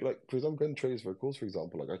like because I'm going traders for a course, for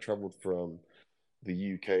example, like I traveled from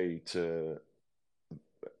the UK to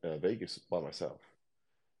Vegas by myself.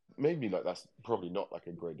 Maybe like that's probably not like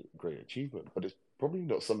a great achievement, but it's probably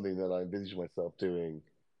not something that I envisioned myself doing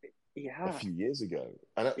a Yeah. few years ago,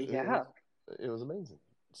 and it was amazing.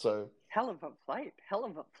 So Hell of a flight. Hell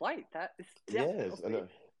of a flight. That is yes, definitely.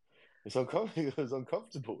 and it was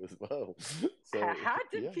uncomfortable as well. So Had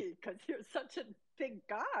to yeah. be, because you're such a big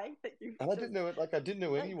guy that you. And I didn't know it. Like I didn't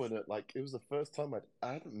know legs. anyone. Like it was the first time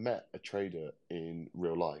I hadn't met a trader in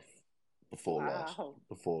real life before Wow.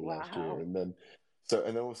 last year, and then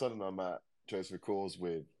all of a sudden I'm at Traders for a Cause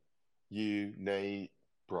with you, Nate,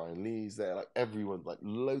 Brian Lee's there, like everyone, like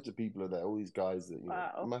loads of people are there. All these guys that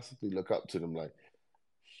massively look up to them. Like,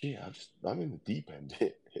 yeah, I'm in the deep end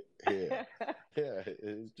here. Yeah,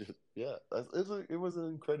 it's just it was an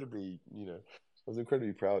incredibly I was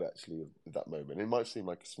incredibly proud actually of that moment. It might seem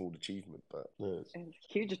like a small achievement, but it's a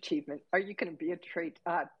huge achievement. Are you going to be a Traders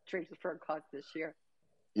for a Cause this year?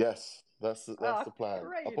 Yes, that's the plan.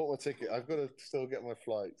 Great. I bought my ticket. I've got to still get my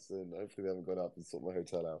flights, and hopefully they haven't gone up and sort my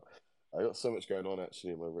hotel out. I got so much going on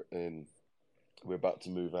actually. We're about to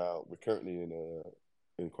move out. We're currently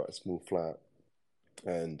in quite a small flat,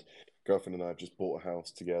 and girlfriend and I have just bought a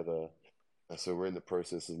house together. So we're in the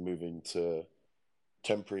process of moving to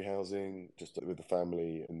temporary housing just with the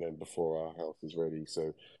family, and then before our house is ready.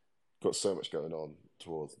 So got so much going on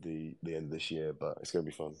towards the end of this year, but it's going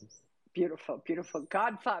to be fun. Beautiful, beautiful.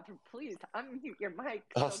 Godfather, please unmute your mic.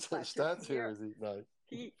 Stan's here, is he? No.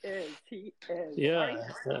 He is. Yeah.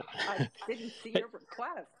 I didn't see your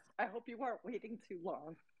request. I hope you weren't waiting too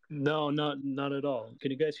long. No, not at all.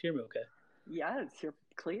 Can you guys hear me okay? Yes, you're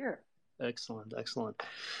clear. Excellent.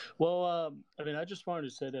 Well, I just wanted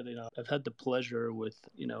to say that, I've had the pleasure with,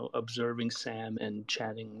 observing Sam and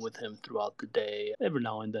chatting with him throughout the day, every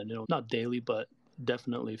now and then, not daily, but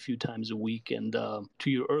definitely a few times a week. And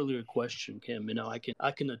to your earlier question, Kim,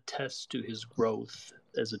 I can attest to his growth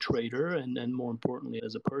as a trader and more importantly,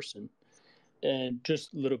 as a person. And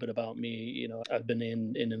just a little bit about me, I've been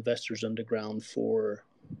in Investors Underground for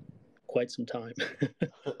quite some time.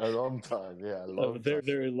 A long time, yeah. A very,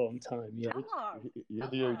 very long time, yeah. You're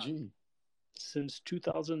the OG. Since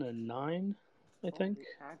 2009, I think.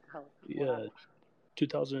 Wow. Yeah,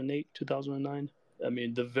 2008, 2009.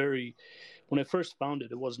 When I first found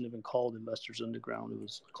it, it wasn't even called Investors Underground. It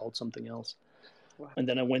was called something else. Wow. And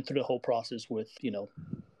then I went through the whole process with,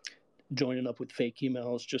 joining up with fake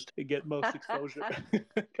emails just to get most exposure.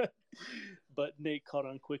 But Nate caught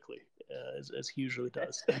on quickly, as he usually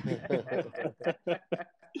does.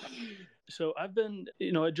 So I've been,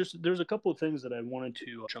 there's a couple of things that I wanted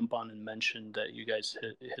to jump on and mention that you guys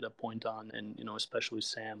hit a point on, and, especially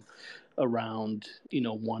Sam, around,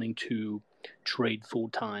 wanting to trade full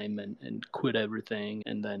time and quit everything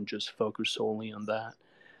and then just focus solely on that.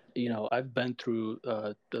 I've been through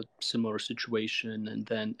a similar situation,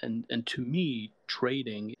 and to me,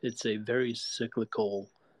 trading, it's a very cyclical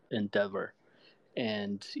endeavor.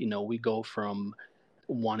 And, we go from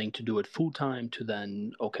wanting to do it full time to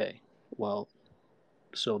then, okay, well,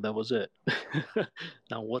 so that was it.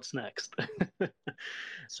 Now what's next?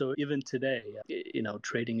 So even today,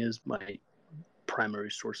 trading is my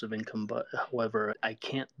primary source of income, but however, I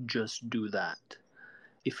can't just do that.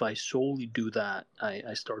 If I solely do that,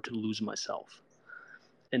 I start to lose myself.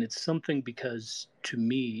 And it's something because to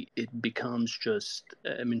me, it becomes just,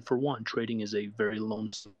 for one, trading is a very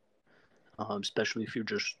lonesome, especially if you're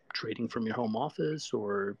just trading from your home office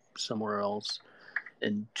or somewhere else.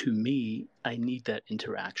 And to me, I need that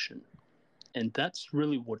interaction. And that's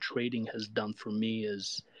really what trading has done for me,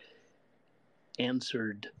 is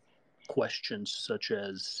answered questions such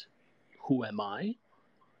as, who am I?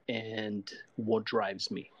 And what drives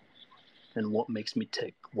me? And what makes me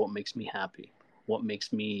tick? What makes me happy? What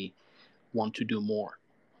makes me want to do more?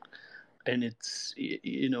 And it's,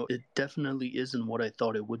 it definitely isn't what I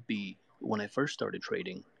thought it would be when I first started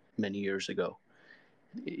trading many years ago.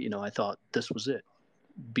 I thought this was it,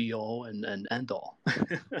 be all and end all.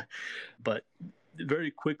 But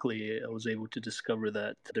very quickly, I was able to discover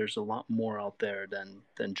that there's a lot more out there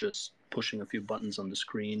than just pushing a few buttons on the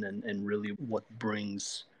screen, and really what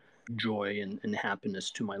brings joy and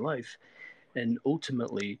happiness to my life. And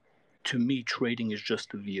ultimately, to me, trading is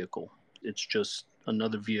just a vehicle. It's just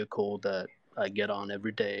another vehicle that I get on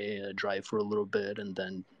every day, drive for a little bit, and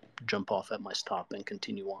then jump off at my stop and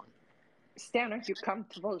continue on. Stan, are you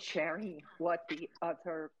comfortable sharing what the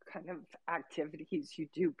other kind of activities you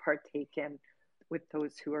do partake in with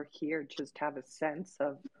those who are here? Just have a sense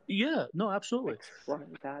of. Yeah, no, absolutely.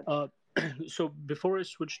 Exploring that. So before I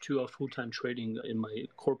switched to full-time trading in my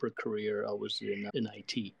corporate career, I was in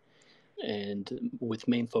IT, and with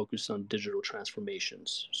main focus on digital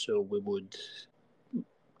transformations. So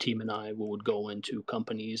team and I would go into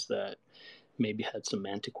companies that maybe had some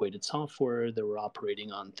antiquated software. They were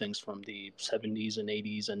operating on things from the 70s and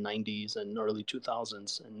 80s and 90s and early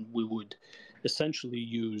 2000s. And we would essentially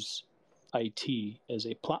use IT as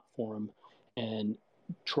a platform and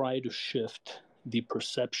try to shift the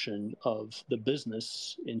perception of the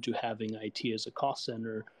business into having IT as a cost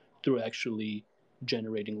center through actually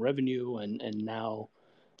generating revenue and now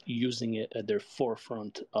using it at their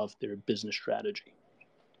forefront of their business strategy.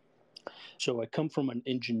 So I come from an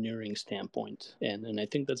engineering standpoint, and I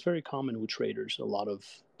think that's very common with traders.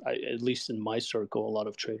 At least in my circle, a lot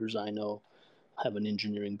of traders I know have an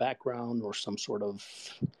engineering background or some sort of,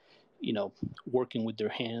 working with their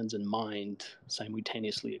hands and mind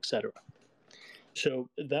simultaneously, etc. So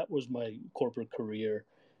that was my corporate career.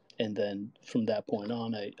 And then from that point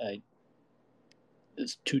on,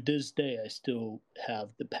 to this day, I still have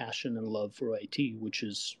the passion and love for IT, which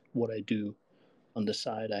is what I do. On the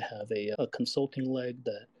side, I have a consulting leg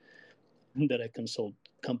that I consult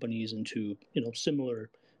companies into, similar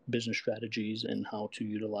business strategies and how to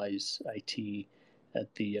utilize IT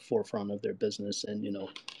at the forefront of their business and,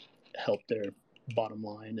 help their bottom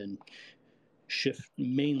line and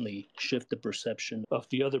mainly shift the perception of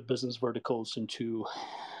the other business verticals into,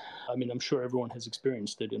 I'm sure everyone has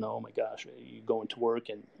experienced it, oh my gosh, you go into work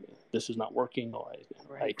and this is not working, or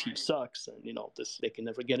IT sucks, and they can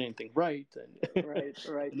never get anything right, and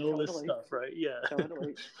right, and all this stuff, right? Yeah,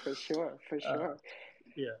 totally, for sure.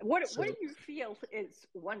 Yeah. What do you feel is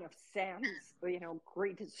one of Sam's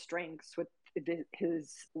greatest strengths with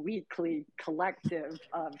his weekly collective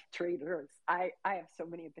of traders? I have so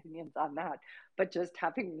many opinions on that, but just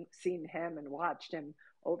having seen him and watched him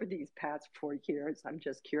over these past 4 years, I'm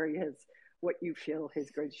just curious what you feel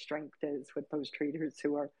his greatest strength is with those traders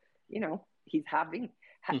who are, he's helping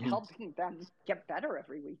them get better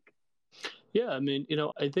every week. Yeah,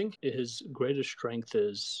 I think his greatest strength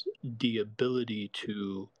is the ability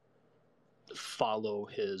to follow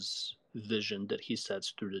his vision that he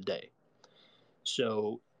sets through the day.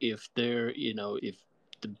 So if if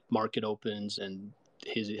the market opens and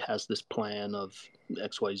he has this plan of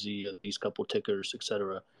XYZ, these couple tickers,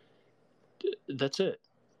 etc., that's it.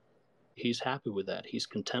 He's happy with that. He's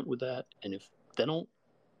content with that. And if they don't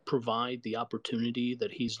provide the opportunity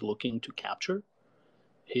that he's looking to capture,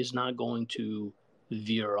 he's not going to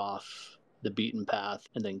veer off the beaten path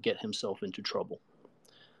and then get himself into trouble.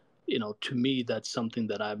 To me, that's something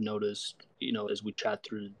that I've noticed, as we chat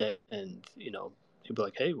through the day, and, he'd be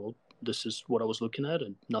like, hey, well, this is what I was looking at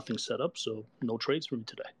and nothing's set up, so no trades for me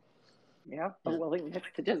today. Yeah, a willingness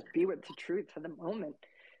to just be with the truth for the moment.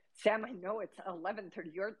 Sam, I know it's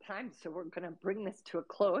 11:30 your time, so we're going to bring this to a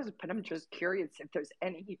close, but I'm just curious if there's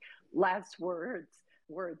any last words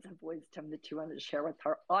of wisdom that you want to share with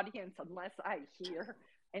our audience. Unless I hear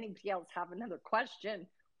anybody else have another question,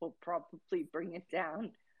 we'll probably bring it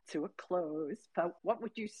down to a close. But what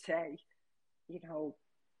would you say,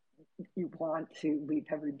 you want to leave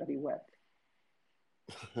everybody with?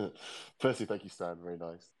 Firstly, thank you, Stan. Very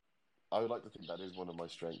nice. I would like to think that is one of my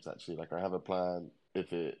strengths, actually. Like, I have a plan.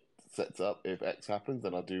 If it sets up, if X happens,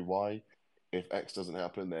 then I do Y. If X doesn't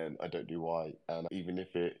happen, then I don't do Y. And even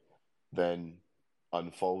if it then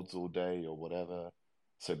unfolds all day or whatever,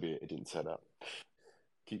 so be it. It didn't set up.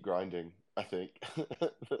 Keep grinding, I think.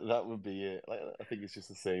 That would be it. Like, I think it's just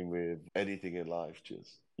the same with anything in life.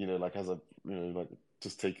 Just, like as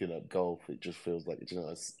just taking up golf, it just feels like,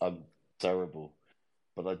 I'm terrible.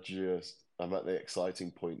 But I'm at the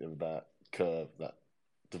exciting point of that curve, that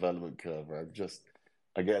development curve, where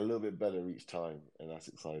I get a little bit better each time, and that's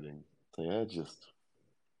exciting. So yeah,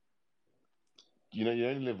 you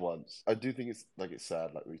only live once. I do think it's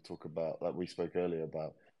sad, like we spoke earlier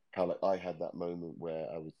about how I had that moment where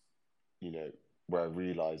I was, where I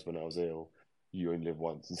realized when I was ill you only live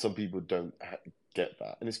once. And some people don't get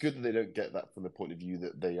that. And it's good that they don't get that from the point of view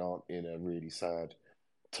that they aren't in a really sad,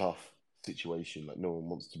 tough situation. Like, no one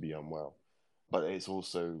wants to be unwell. But it's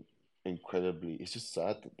also it's just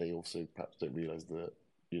sad that they also perhaps don't realize that,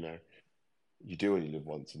 you know, you do only live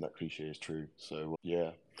once, and that cliche is true. So,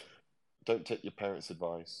 yeah, don't take your parents'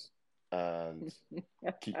 advice and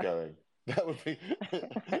keep going. That would be,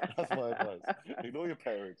 that's my advice. Ignore your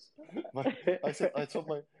parents. I told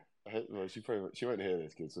my, well, she won't hear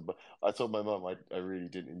this, kids, but I told my mum I really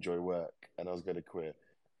didn't enjoy work and I was going to quit.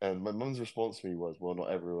 And my mum's response to me was, well,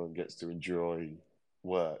 not everyone gets to enjoy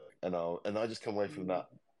work. And I just come away from that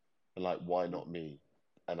and like, why not me?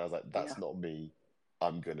 And I was like, that's not me.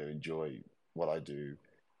 I'm going to enjoy what I do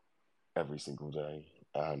every single day.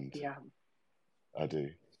 And I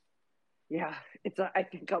do. Yeah, it's, I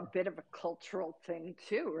think, a bit of a cultural thing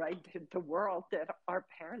too, right? The world that our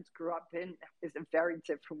parents grew up in is a very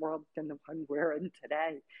different world than the one we're in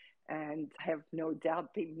today. And I have no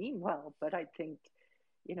doubt they mean well, but I think,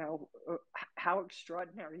 you know, how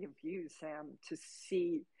extraordinary of you, Sam, to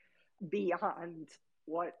see beyond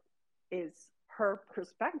what is her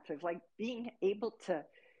perspective, like being able to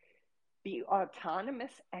be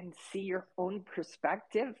autonomous and see your own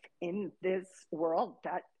perspective in this world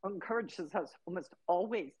that encourages us almost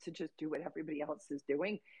always to just do what everybody else is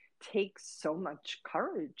doing takes so much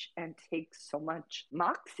courage and takes so much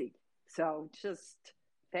moxie. So just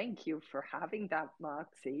thank you for having that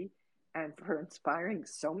moxie and for inspiring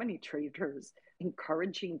so many traders,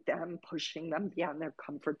 encouraging them, pushing them beyond their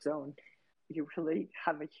comfort zone. You really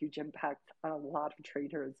have a huge impact on a lot of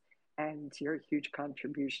traders, and you're a huge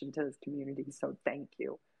contribution to this community. So thank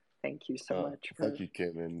you. Thank you so much. Thank you,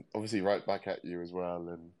 Kim. And obviously right back at you as well.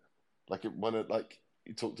 And like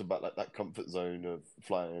you talked about like that comfort zone of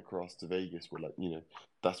flying across to Vegas, where like, you know,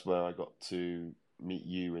 that's where I got to meet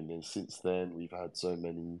you. And then since then we've had so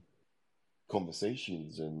many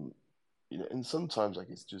conversations, and, you know, and sometimes like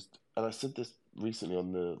it's just, and I said this recently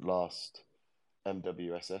on the last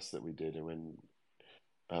MWSS that we did, and when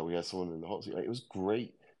we had someone in the hot seat, like, it was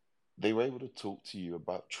great. They were able to talk to you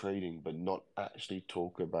about trading, but not actually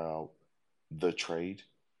talk about the trade.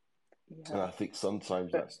 Yeah. And I think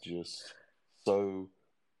sometimes that's just so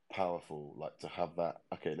powerful, like to have that,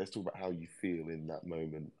 okay, let's talk about how you feel in that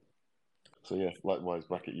moment. So yeah, likewise,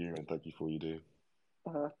 back at you, and thank you for what you do.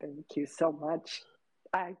 Thank you so much.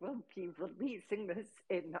 I will be releasing this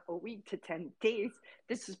in a week to 10 days.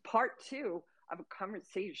 This is part 2 of a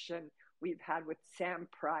conversation we've had with Sam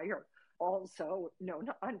Pryor, also known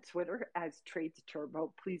on Twitter as Trades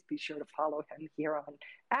Turbo. Please be sure to follow him here on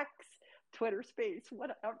X, Twitter Space,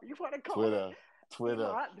 whatever you want to call it. Twitter.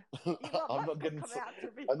 Elon I'm not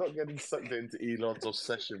getting sucked into Elon's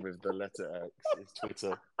obsession with the letter X. It's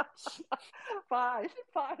Twitter. Fine.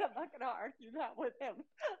 I'm not going to argue that with him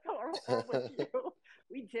or with you.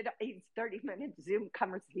 We did a 30-minute Zoom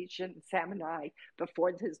conversation, Sam and I,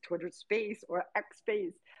 before this Twitter Space or X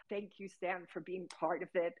Space. Thank you, Sam, for being part of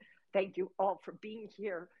it. Thank you all for being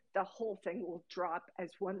here. The whole thing will drop as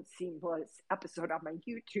one seamless episode on my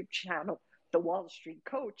YouTube channel, The Wall Street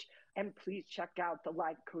Coach. And please check out the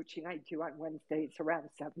live coaching I do on Wednesdays around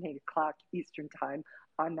 7, 8 o'clock Eastern Time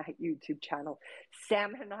on that YouTube channel.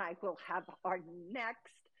 Sam and I will have our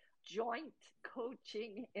next joint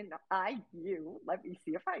coaching in IU. Let me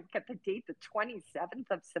see if I get the date, the 27th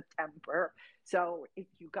of September. So if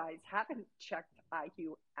you guys haven't checked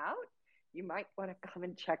IU out, you might want to come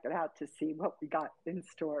and check it out to see what we got in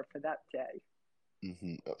store for that day.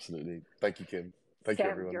 Absolutely. Thank you, Kim. Thank you,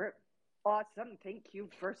 everyone. You're awesome. Thank you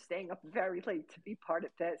for staying up very late to be part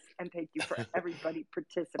of this, and thank you for everybody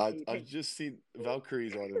participating. I've just seen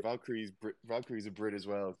Valkyrie's on, and Valkyrie's a Brit as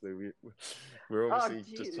well, so we're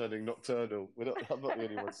obviously just turning nocturnal. I'm not the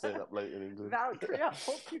only one staying up late in England. Valkyrie, I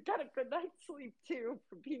hope you got a good night's sleep too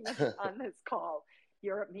for being on this call.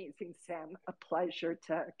 You're amazing, Sam. A pleasure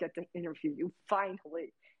to get to interview you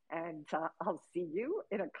finally. And I'll see you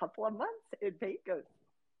in a couple of months in Vegas.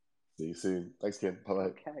 See you soon. Thanks, Kim. Bye.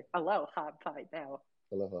 Okay. Aloha. Bye now.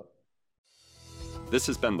 Aloha. This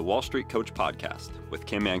has been the Wall Street Coach Podcast with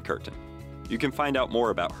Kim Ann Curtin. You can find out more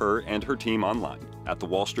about her and her team online at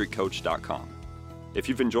thewallstreetcoach.com. If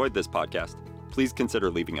you've enjoyed this podcast, please consider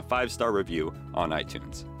leaving a 5-star review on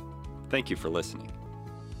iTunes. Thank you for listening.